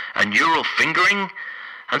dumps, a neural fingering,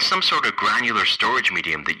 and some sort of granular storage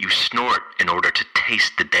medium that you snort in order to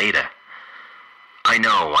taste the data. I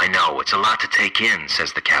know, it's a lot to take in,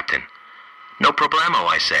 says the captain. No problemo,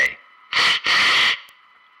 I say.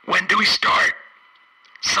 When do we start?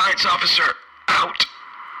 Science officer, out.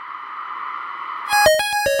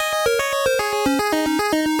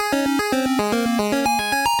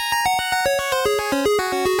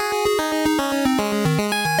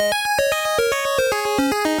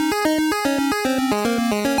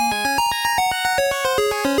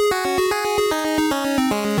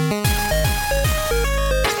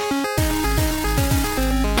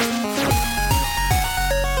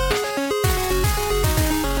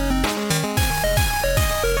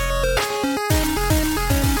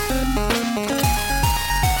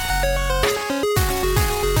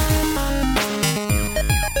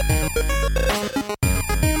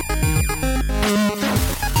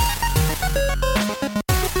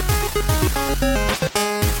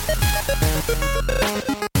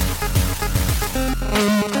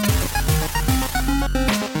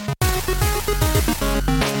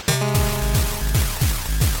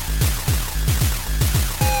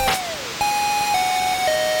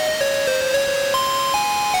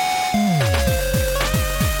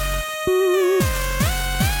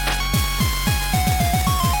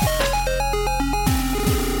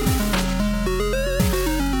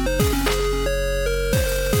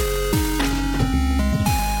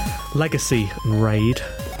 Legacy and Raid.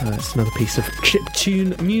 It's another piece of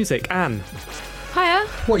chiptune music. Anne. Hiya.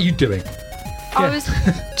 What are you doing? I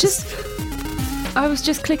was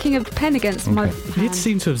just clicking a pen against my hand. You did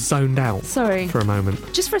seem to have zoned out. Sorry. For a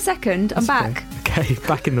moment. Just for a second. I'm back. Okay,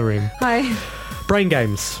 back in the room. Hi. Brain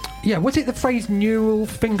games. Yeah, was it the phrase neural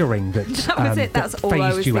fingering that That was it. That's all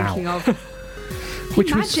I was thinking of.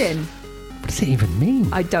 Imagine. What does it even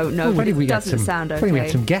mean? I don't know, but it doesn't sound okay. We had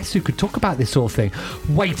some guests who could talk about this sort of thing.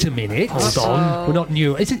 Wait a minute. Hold on. We're not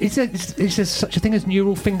neural. Is there such a thing as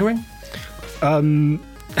neural fingering?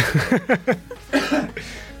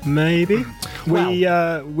 Maybe.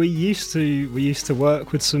 Well, we used to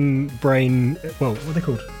work with some brain. Well, what are they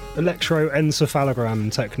called?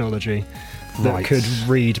 Electroencephalogram technology that could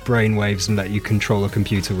read brainwaves and let you control a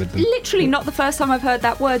computer with them. Literally not the first time I've heard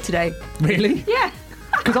that word today. Really? Yeah.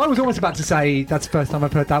 Because I was almost about to say that's the first time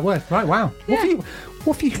I've heard that word. Right? Wow. Yeah.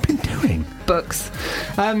 What have you been doing? Books.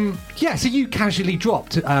 Yeah, so you casually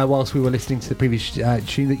dropped, whilst we were listening to the previous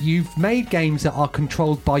tune, that you've made games that are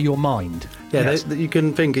controlled by your mind. Yeah, yes. You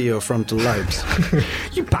can finger your frontal lobes.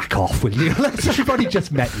 You back off, will you? Everybody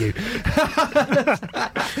just met you.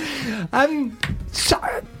 So,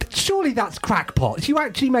 surely that's crackpot. You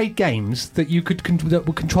actually made games that you could that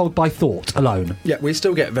were controlled by thought alone. Yeah, we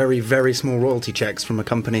still get very, very small royalty checks from a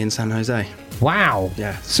company in San Jose. Wow.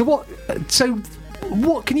 Yeah. So what?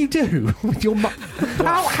 What can you do with your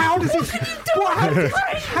how does this?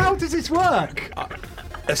 How does this work?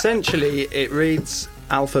 Essentially, it reads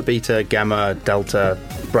alpha, beta, gamma, delta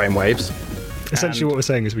brainwaves. Essentially, what we're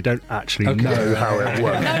saying is we don't actually know how it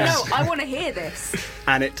works. No, I want to hear this.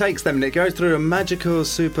 And it takes them and it goes through a magical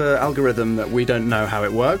super algorithm that we don't know how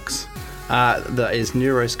it works. That is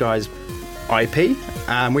NeuroSky's IP,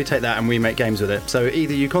 and we take that and we make games with it. So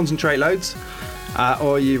either you concentrate loads,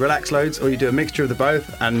 or you relax loads, or you do a mixture of the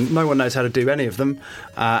both, and no one knows how to do any of them,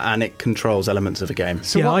 and it controls elements of a game.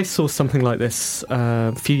 So I saw something like this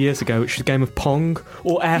a few years ago, which was a game of Pong,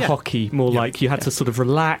 or air hockey, like you had to sort of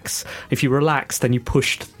relax. If you relaxed, then you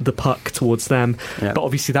pushed the puck towards them, but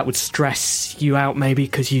obviously that would stress you out maybe,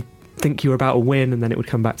 because you think you were about to win, and then it would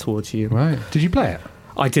come back towards you. Right. Did you play it?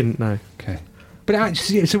 I didn't know. Okay. But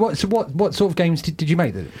actually, so what sort of games did you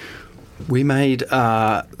make? We made,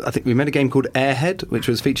 I think we made a game called Airhead, which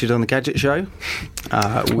was featured on the Gadget Show.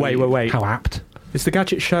 Wait. How apt. Is the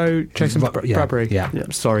Gadget Show Jason Bradbury? Yeah.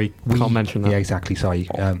 Sorry, can't mention that. Yeah, exactly. Sorry.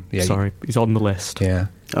 Sorry, he's on the list. Yeah.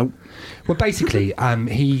 Oh. Well, basically,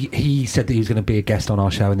 he said that he was going to be a guest on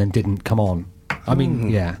our show and then didn't come on. I mean,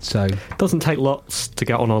 yeah, so... Doesn't take lots to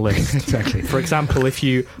get on our list. Exactly. For example, if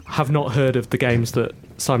you have not heard of the games that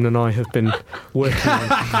Simon and I have been working on,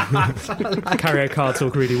 Cario Cards or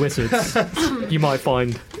Greedy Wizards, you might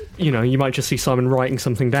find, you might just see Simon writing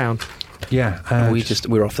something down. Yeah.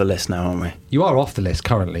 We're off the list now, aren't we? You are off the list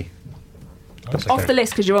currently. Off the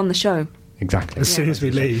list because you're on the show. Exactly. As soon as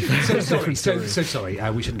we leave. So sorry.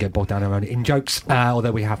 We shouldn't get bogged down our own in jokes,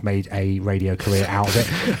 although we have made a radio career out of it.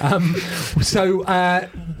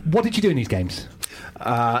 What did you do in these games?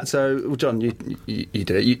 So, John, you did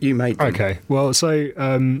it. You made them. Okay. Well, so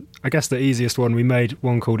I guess the easiest one, we made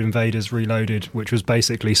one called Invaders Reloaded, which was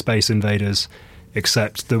basically Space Invaders,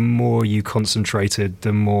 except the more you concentrated,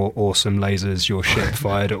 the more awesome lasers your ship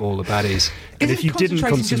fired at all the baddies. And if you didn't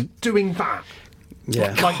just doing that.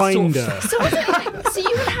 Yeah, kinda. So was it like, so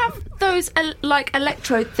you would have those like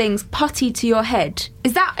electrode things putty to your head?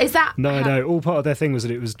 Is that? No. All part of their thing was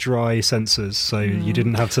that it was dry sensors, so you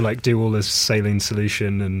didn't have to like do all this saline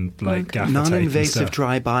solution and like gaffer tape. Non-invasive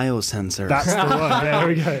dry biosensor. That's the one. There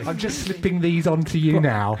we go. I'm just slipping these onto you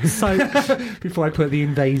now. So before I put the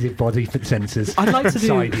invasive body sensors I'd like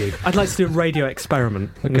to do a radio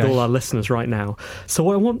experiment with all our listeners right now. So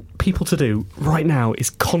what I want people to do right now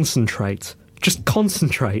is concentrate. Just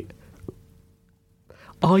concentrate.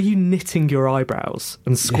 Are you knitting your eyebrows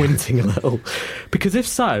and squinting a little? Because if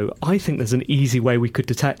so, I think there's an easy way we could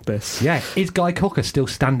detect this. Yeah. Is Guy Cocker still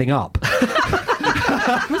standing up?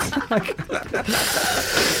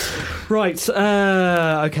 Right.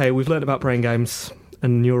 Okay, we've learned about brain games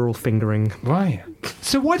and neural fingering. Right.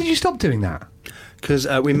 So why did you stop doing that? Because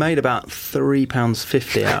we made about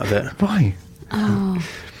 £3.50 out of it. Right. Oh.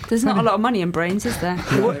 There's not a lot of money in brains, is there?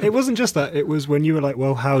 It wasn't just that. It was when you were like,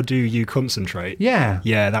 well, how do you concentrate? Yeah.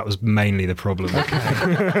 Yeah, that was mainly the problem.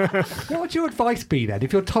 Okay. What would your advice be then?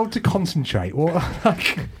 If you're told to concentrate,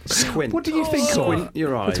 squint. What do you think? Squint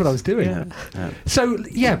your eyes. That's what I was doing. Yeah. So,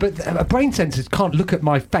 but a brain sensor can't look at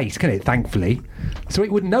my face, can it, thankfully? So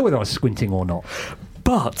it wouldn't know whether I was squinting or not.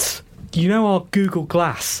 But, you know our Google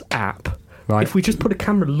Glass app? Right. If we just put a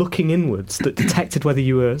camera looking inwards that detected whether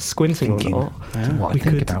you were squinting or not, what we I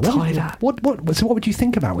think could about. tie that. So what would you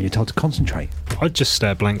think about when you're told to concentrate? I'd just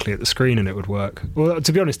stare blankly at the screen and it would work. Well,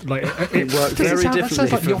 to be honest, like it worked very differently. That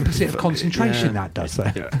sounds like the opposite of concentration. That does.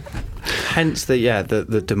 Yeah. Hence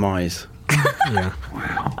the demise. Yeah.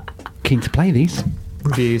 Wow. Keen to play these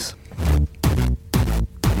reviews.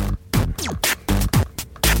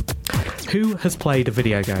 Who has played a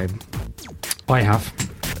video game? I have.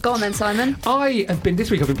 Go on then, Simon. This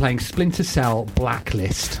week I've been playing Splinter Cell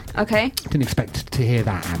Blacklist. Okay. Didn't expect to hear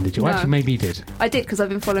that, Anne, did you? No. Actually, maybe you did. I did, because I've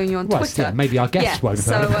been following you on Twitter. Yeah, maybe our guests won't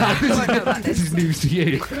have heard won't know about this is news to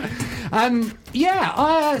you.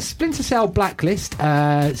 Splinter Cell Blacklist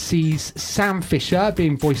sees Sam Fisher,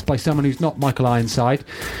 being voiced by someone who's not Michael Ironside,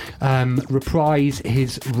 reprise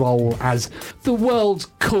his role as the world's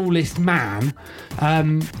coolest man.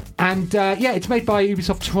 It's made by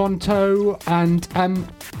Ubisoft Toronto, and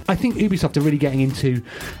I think Ubisoft are really getting into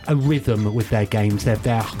a rhythm with their games.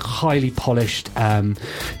 They're highly polished.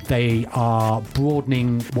 They are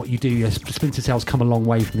broadening what you do. Splinter Cell's come a long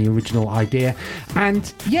way from the original idea.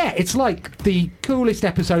 And it's like the coolest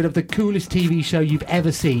episode of the coolest TV show you've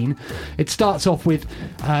ever seen. It starts off with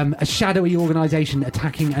a shadowy organisation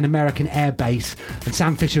attacking an American air base, and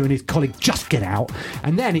Sam Fisher and his colleague just get out.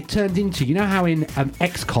 And then it turns into, you know how in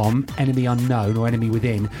XCOM, Enemy Unknown or Enemy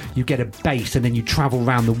Within, you get a base and then you travel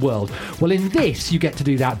around the world. Well, in this, you get to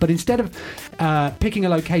do that, but instead of picking a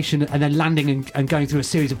location and then landing and going through a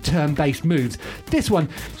series of turn-based moves, this one,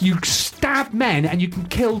 you stab men and you can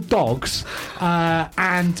kill dogs,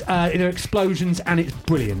 and there are explosions, and it's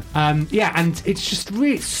brilliant. And it's just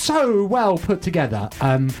really so well put together.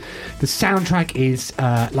 The soundtrack is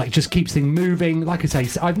just keeps things moving. Like I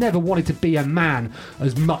say, I've never wanted to be a man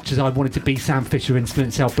as much as I wanted to be Sam Fisher in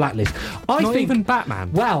Splinter Cell Blacklist. Not even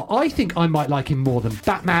Batman. Well, I think I might like him more than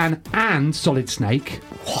Batman and Solid Snake.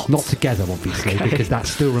 What? Not together, obviously, because that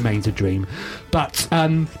still remains a dream. But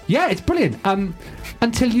it's brilliant.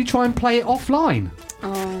 Until you try and play it offline.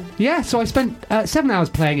 Oh. Yeah, so I spent 7 hours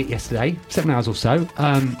playing it yesterday, 7 hours or so.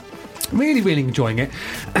 Really, really enjoying it.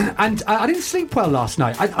 And I didn't sleep well last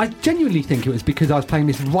night. I genuinely think it was because I was playing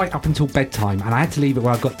this right up until bedtime, and I had to leave it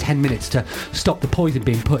where I've got 10 minutes to stop the poison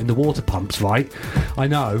being put in the water pumps, right? I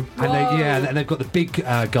know. And they've got the big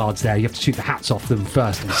guards there. You have to shoot the hats off them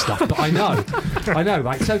first and stuff. But I know,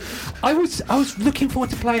 right? So I was looking forward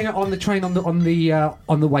to playing it on the train on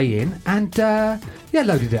the way in, and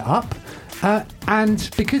loaded it up. And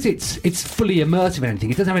because it's fully immersive and anything,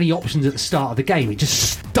 it doesn't have any options at the start of the game. It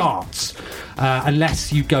just starts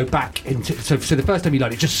unless you go back into. So the first time you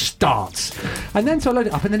load, it just starts, and then so I load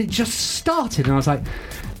it up, and then it just started, and I was like,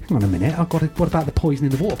 hang on a minute, what about the poison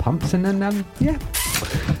in the water pumps? And then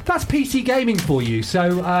that that's PC gaming for you.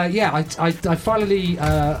 So I finally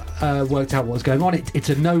worked out what was going on. It's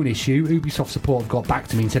a known issue. Ubisoft support got back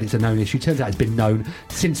to me and said it's a known issue. Turns out it's been known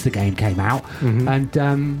since the game came out, and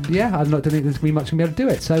I don't think there's going to be much going to be able to do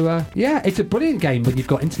it. So it's a brilliant game when you've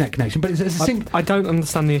got internet connection. But I don't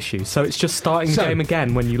understand the issue. So it's just starting the game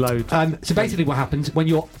again when you load. So basically, what happens when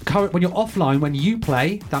you're offline, when you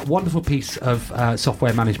play, that wonderful piece of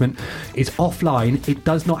software management is offline. It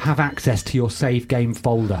does not have access to your save game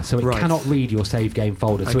folder, so it cannot read your save game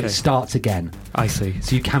folder. So it starts again. I see.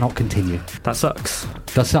 So you cannot continue. That sucks.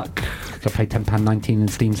 Does suck. I paid £10.19 in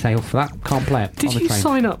Steam sale for that. Can't play it. Did you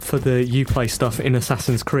sign up for the Uplay stuff in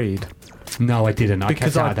Assassin's Creed? No, I didn't.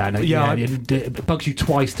 Because I kept out of that. It bugs you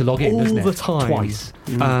twice to log in, doesn't it? All the time. Twice.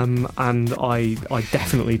 And I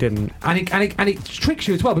definitely didn't. And it tricks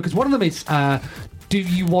you as well, because one of them is, do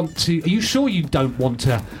you want to... Are you sure you don't want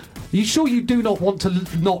to... Are you sure you do not want to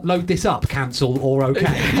not load this up, cancel or okay?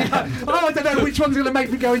 I don't know which one's going to make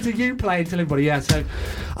me go into Uplay and tell everybody. Yeah, so...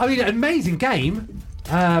 I mean, an amazing game,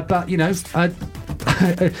 but,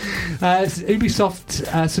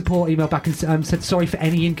 Ubisoft support emailed back and said sorry for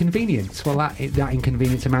any inconvenience. Well, that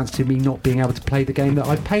inconvenience amounts to me not being able to play the game that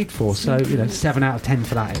I paid for. So 7 out of 10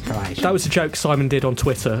 for that. That was a joke Simon did on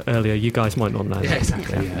Twitter earlier. You guys might not know. Yeah,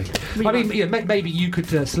 exactly. Yeah. I mean, maybe you could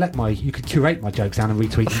you could curate my jokes down and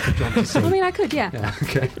retweet them for John to see. I mean, I could, yeah.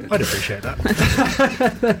 Okay. I'd appreciate that.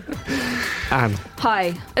 Anne.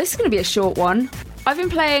 Hi. This is going to be a short one. I've been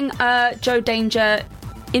playing Joe Danger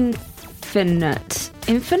Infinite?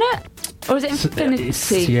 Or is it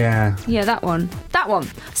Infinity? Yeah, that one.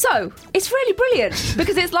 So, it's really brilliant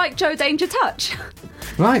because it's like Joe Danger Touch.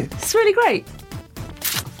 Right. It's really great.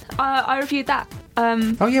 I reviewed that.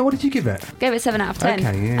 What did you give it? Gave it 7 out of 10.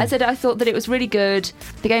 Okay, yeah. I said I thought that it was really good.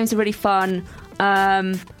 The games are really fun.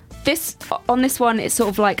 On this one, it's sort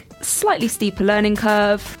of like slightly steeper learning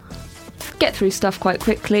curve. Get through stuff quite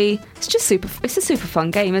quickly. It's a super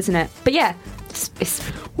fun game, isn't it? But yeah,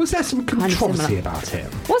 was there some controversy about it?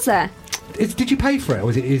 Was there? Did you pay for it,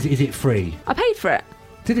 or is it free? I paid for it.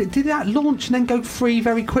 Did that launch and then go free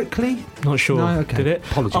very quickly? Not sure. No, okay. Did it?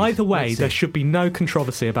 Apologies. Either way, there should be no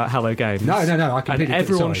controversy about Hello Games. No. I completely. And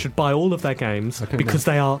everyone should buy all of their games because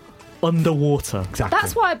they are underwater. Exactly.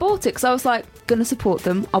 That's why I bought it, because I was like, gonna support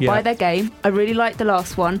them. I'll buy their game. I really liked the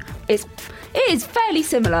last one. It is fairly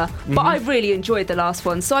similar, but I really enjoyed the last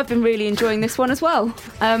one, so I've been really enjoying this one as well.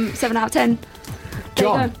 7 out of 10.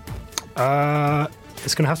 John.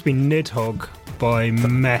 It's going to have to be Nidhogg by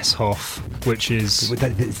Messhoff, which is...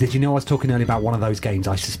 Did you know I was talking earlier about one of those games?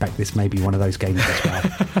 I suspect this may be one of those games as well.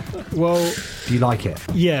 Well... Do you like it?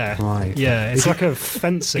 Yeah. Right. Yeah, it's like a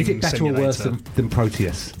fencing simulator. Is it better or worse than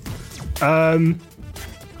Proteus? I'm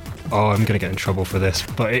going to get in trouble for this,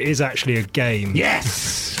 but it is actually a game.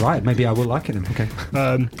 Yes! Right, maybe I will like it then. Okay.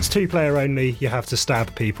 It's 2-player only. You have to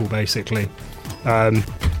stab people, basically.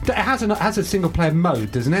 It has a single-player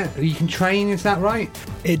mode, doesn't it? You can train, is that right?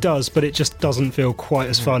 It does, but it just doesn't feel quite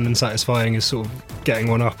as fun and satisfying as sort of getting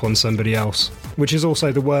one up on somebody else. Which is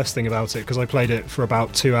also the worst thing about it, because I played it for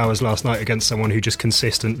about 2 hours last night against someone who just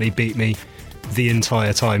consistently beat me the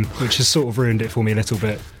entire time, which has sort of ruined it for me a little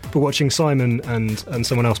bit. But watching Simon and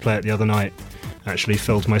someone else play it the other night actually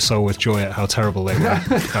filled my soul with joy at how terrible they were,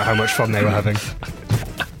 at how much fun they were having.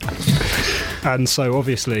 And so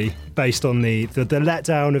obviously, based on the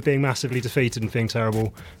letdown of being massively defeated and being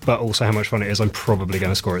terrible, but also how much fun it is, I'm probably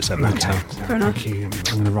going to score it 7 out of 10. Fair enough. Thank you. I'm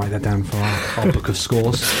going to write that down for our book of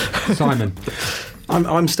scores. Simon.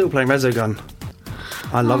 I'm still playing Resogun.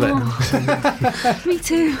 I love it. Me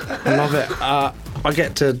too. I love it. I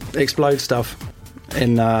get to explode stuff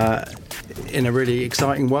in a really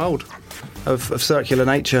exciting world of circular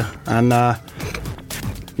nature, and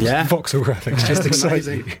voxel graphics, just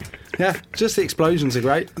exciting. Yeah, just the explosions are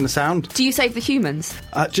great, and the sound. Do you save the humans?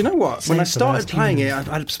 Do you know what? When I started playing it,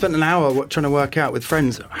 I spent an hour trying to work out with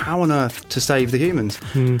friends how on earth to save the humans.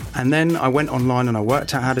 And then I went online and I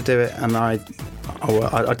worked out how to do it, and I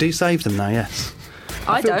do save them now, yes.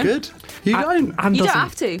 I feel don't. Good. You don't. You don't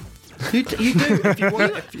have to. You do.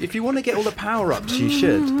 If you want to get all the power-ups, you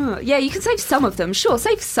should. Yeah, you can save some of them. Sure,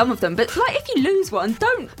 save some of them. But like, if you lose one,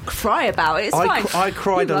 don't cry about it. It's fine. I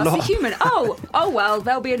cried a lot. The human. Oh well,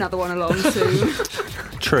 there'll be another one along soon.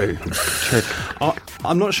 True.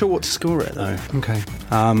 I'm not sure what to score it though. Okay.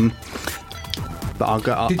 But I'll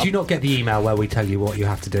go. Did you not get the email where we tell you what you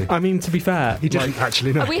have to do? I mean, to be fair, you didn't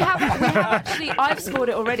actually know. We have actually. I've scored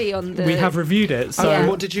it already on the. We have reviewed it. So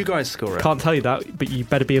what did you guys score it? Can't tell you that, but you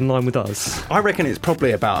better be in line with us. I reckon it's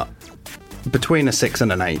probably about between a 6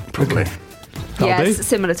 and an 8, probably. Okay. That'll do.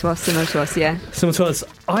 Similar to us, yeah. Similar to us.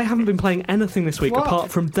 I haven't been playing anything this week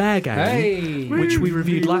apart from their game, which we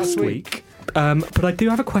reviewed last week. But I do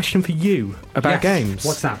have a question for you about games.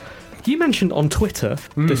 What's that? You mentioned on Twitter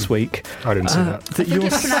this week. I didn't see that. I think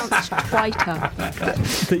it's pronounced Twitter.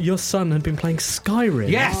 That your son had been playing Skyrim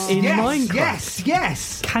in Minecraft.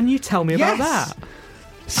 Yes. Can you tell me about that?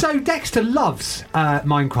 So Dexter loves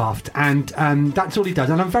Minecraft, and that's all he does.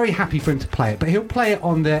 And I'm very happy for him to play it. But he'll play it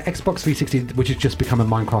on the Xbox 360, which has just become a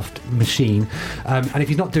Minecraft machine. And if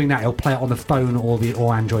he's not doing that, he'll play it on the phone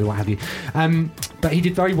or Android, what have you. But he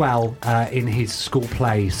did very well in his school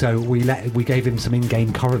play. So we gave him some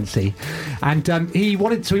in-game currency, and he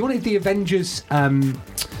wanted the Avengers.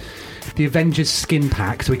 The Avengers skin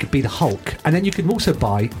pack, so he could be the Hulk, and then you can also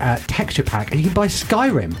buy a texture pack, and you can buy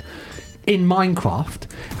Skyrim in Minecraft,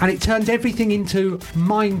 and it turns everything into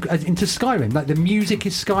Skyrim. Like the music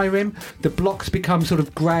is Skyrim, the blocks become sort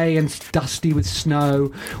of grey and dusty with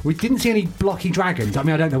snow. We didn't see any blocky dragons. I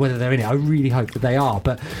mean, I don't know whether they're in it. I really hope that they are,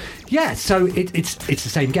 but yeah. So it's the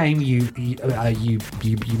same game. You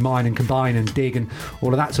mine and combine and dig and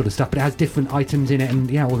all of that sort of stuff, but it has different items in it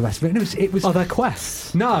and all the rest of it. And it was. Are there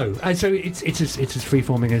quests? No, and so it's as free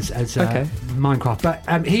forming as Minecraft. But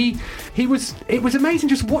it was amazing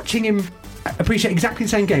just watching him appreciate exactly the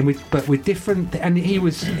same game but with different, and he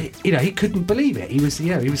was, he couldn't believe it. He was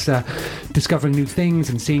discovering new things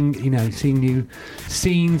and seeing new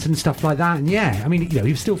scenes and stuff like that. And I mean,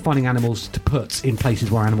 he was still finding animals to put in places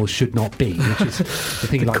where animals should not be, which is the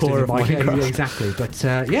thing he likes to do. Minecraft. Exactly. But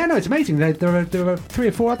it's amazing. There are 3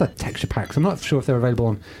 or 4 other texture packs. I'm not sure if they're available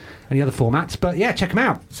on any other formats, but check them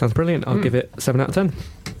out. Sounds brilliant. I'll give it 7 out of 10.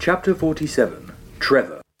 Chapter 47,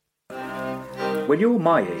 Trevor. When you're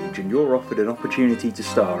my age and you're offered an opportunity to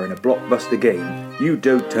star in a blockbuster game, you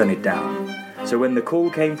don't turn it down. So when the call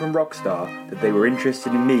came from Rockstar that they were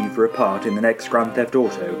interested in me for a part in the next Grand Theft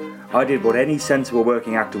Auto, I did what any sensible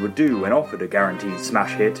working actor would do when offered a guaranteed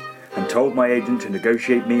smash hit, and told my agent to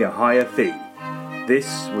negotiate me a higher fee.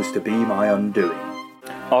 This was to be my undoing.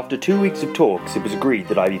 After 2 weeks of talks, it was agreed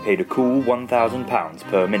that I be paid a cool £1,000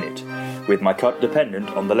 per minute, with my cut dependent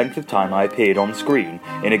on the length of time I appeared on screen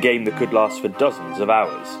in a game that could last for dozens of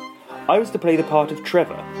hours. I was to play the part of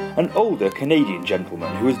Trevor, an older Canadian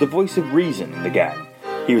gentleman who was the voice of reason in the gang.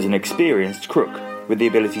 He was an experienced crook, with the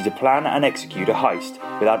ability to plan and execute a heist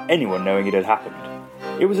without anyone knowing it had happened.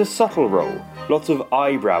 It was a subtle role, lots of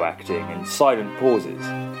eyebrow acting and silent pauses,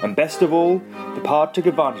 and best of all, the part took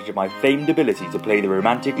advantage of my famed ability to play the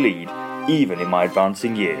romantic lead, even in my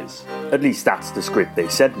advancing years. At least that's the script they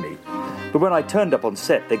sent me. But when I turned up on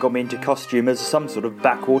set, they got me into costume as some sort of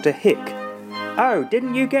backwater hick. "Oh,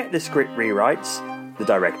 didn't you get the script rewrites?" the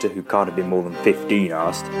director, who can't have been more than 15,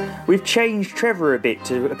 asked. "We've changed Trevor a bit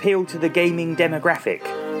to appeal to the gaming demographic."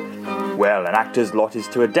 Well, an actor's lot is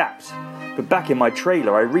to adapt. But back in my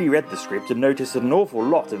trailer, I reread the script and noticed that an awful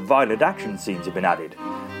lot of violent action scenes had been added.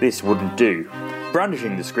 This wouldn't do.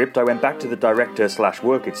 Brandishing the script, I went back to the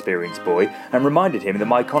director/work experience boy and reminded him that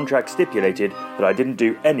my contract stipulated that I didn't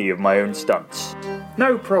do any of my own stunts.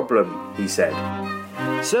 "No problem," he said.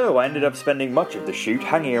 So I ended up spending much of the shoot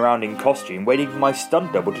hanging around in costume waiting for my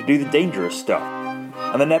stunt double to do the dangerous stuff.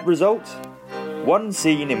 And the net result? One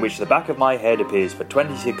scene in which the back of my head appears for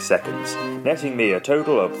 26 seconds, netting me a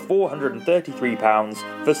total of £433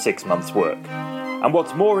 for 6 months' work. And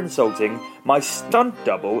what's more insulting, my stunt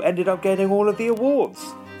double ended up getting all of the awards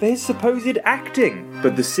for his supposed acting.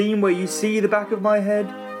 But the scene where you see the back of my head?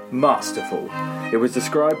 Masterful. It was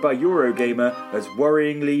described by Eurogamer as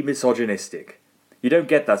worryingly misogynistic. You don't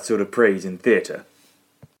get that sort of praise in theatre.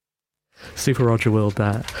 Super Roger World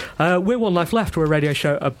there. We're One Life Left. We're a radio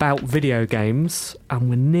show about video games, and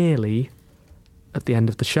we're nearly at the end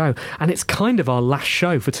of the show. And it's kind of our last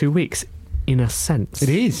show for 2 weeks, in a sense. It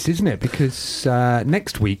is, isn't it? Because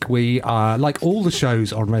next week, we are, like all the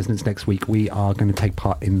shows on Resonance next week, we are going to take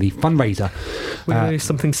part in the fundraiser. We're going to do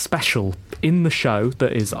something special in the show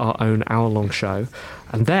that is our own hour-long show.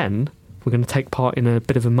 And then we're going to take part in a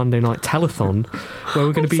bit of a Monday night telethon where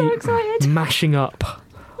we're going to be mashing up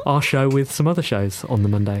our show with some other shows on the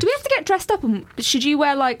Monday. Do we have to get dressed up? And should you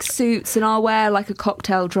wear like suits and I'll wear like a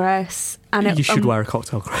cocktail dress? And you should wear a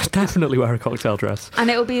cocktail dress. Definitely wear a cocktail dress. And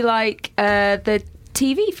it'll be like the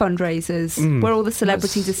TV fundraisers where all the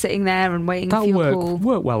celebrities are sitting there and waiting for your call.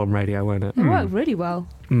 Work well on radio, won't it? It'll work really well.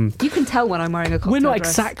 You can tell when I'm wearing a cocktail dress. We're not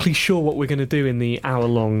exactly sure what we're going to do in the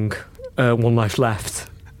hour-long One Life Left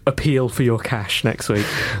appeal for your cash next week,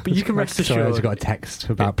 but you can rest assured. I got a text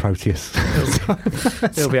about Proteus.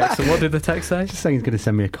 It'll be excellent. What did the text say? Just saying he's going to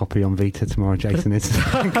send me a copy on Vita tomorrow. Jason is.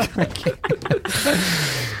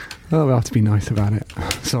 Oh, we'll have to be nice about it.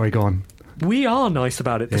 Sorry, go on. We are nice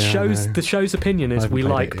about it. The show's opinion is we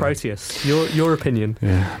like Proteus. Your opinion.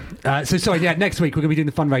 Yeah. So sorry. Yeah. Next week we're going to be doing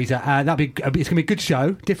the fundraiser. It's going to be a good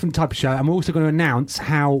show, different type of show, and we're also going to announce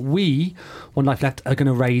how we, One Life Left, are going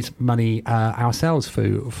to raise money ourselves for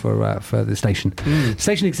the station. The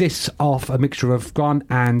station exists off a mixture of grant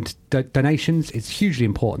and donations. It's hugely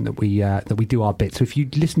important that we do our bit. So if you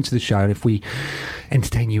listen to the show and if we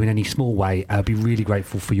entertain you in any small way, I'd be really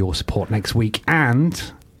grateful for your support next week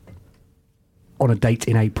and on a date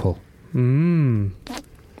in April.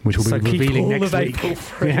 Which will be revealing next week.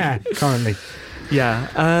 Yeah, currently.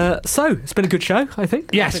 Yeah. So it's been a good show, I think.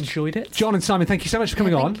 Yes. I've enjoyed it. John and Simon, thank you so much for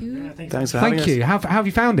coming on. Thanks for having us. Thank you. How have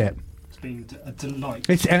you found it? It's been a delight.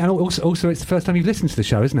 And also, it's the first time you've listened to the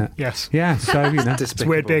show, isn't it? Yes. Yeah. So it's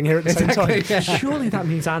weird being here at the same time. Yeah. Surely that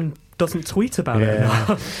means Anne doesn't tweet about it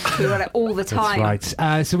now. We're on it all the time. That's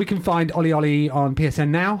right. So we can find Ollie Ollie on PSN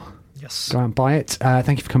now. Yes. Go out and buy it.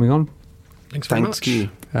 Thank you for coming on. Thanks very much. You.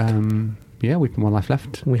 Yeah, we've got One Life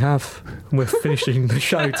Left. We have. We're finishing the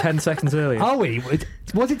show 10 seconds earlier. Are we?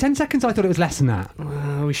 Was it 10 seconds? I thought it was less than that.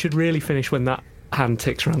 We should really finish when that hand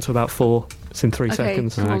ticks around to about 4. It's in 3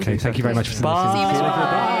 seconds. Cool. Okay, thank you very much for Bye. See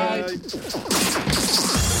you later. Bye.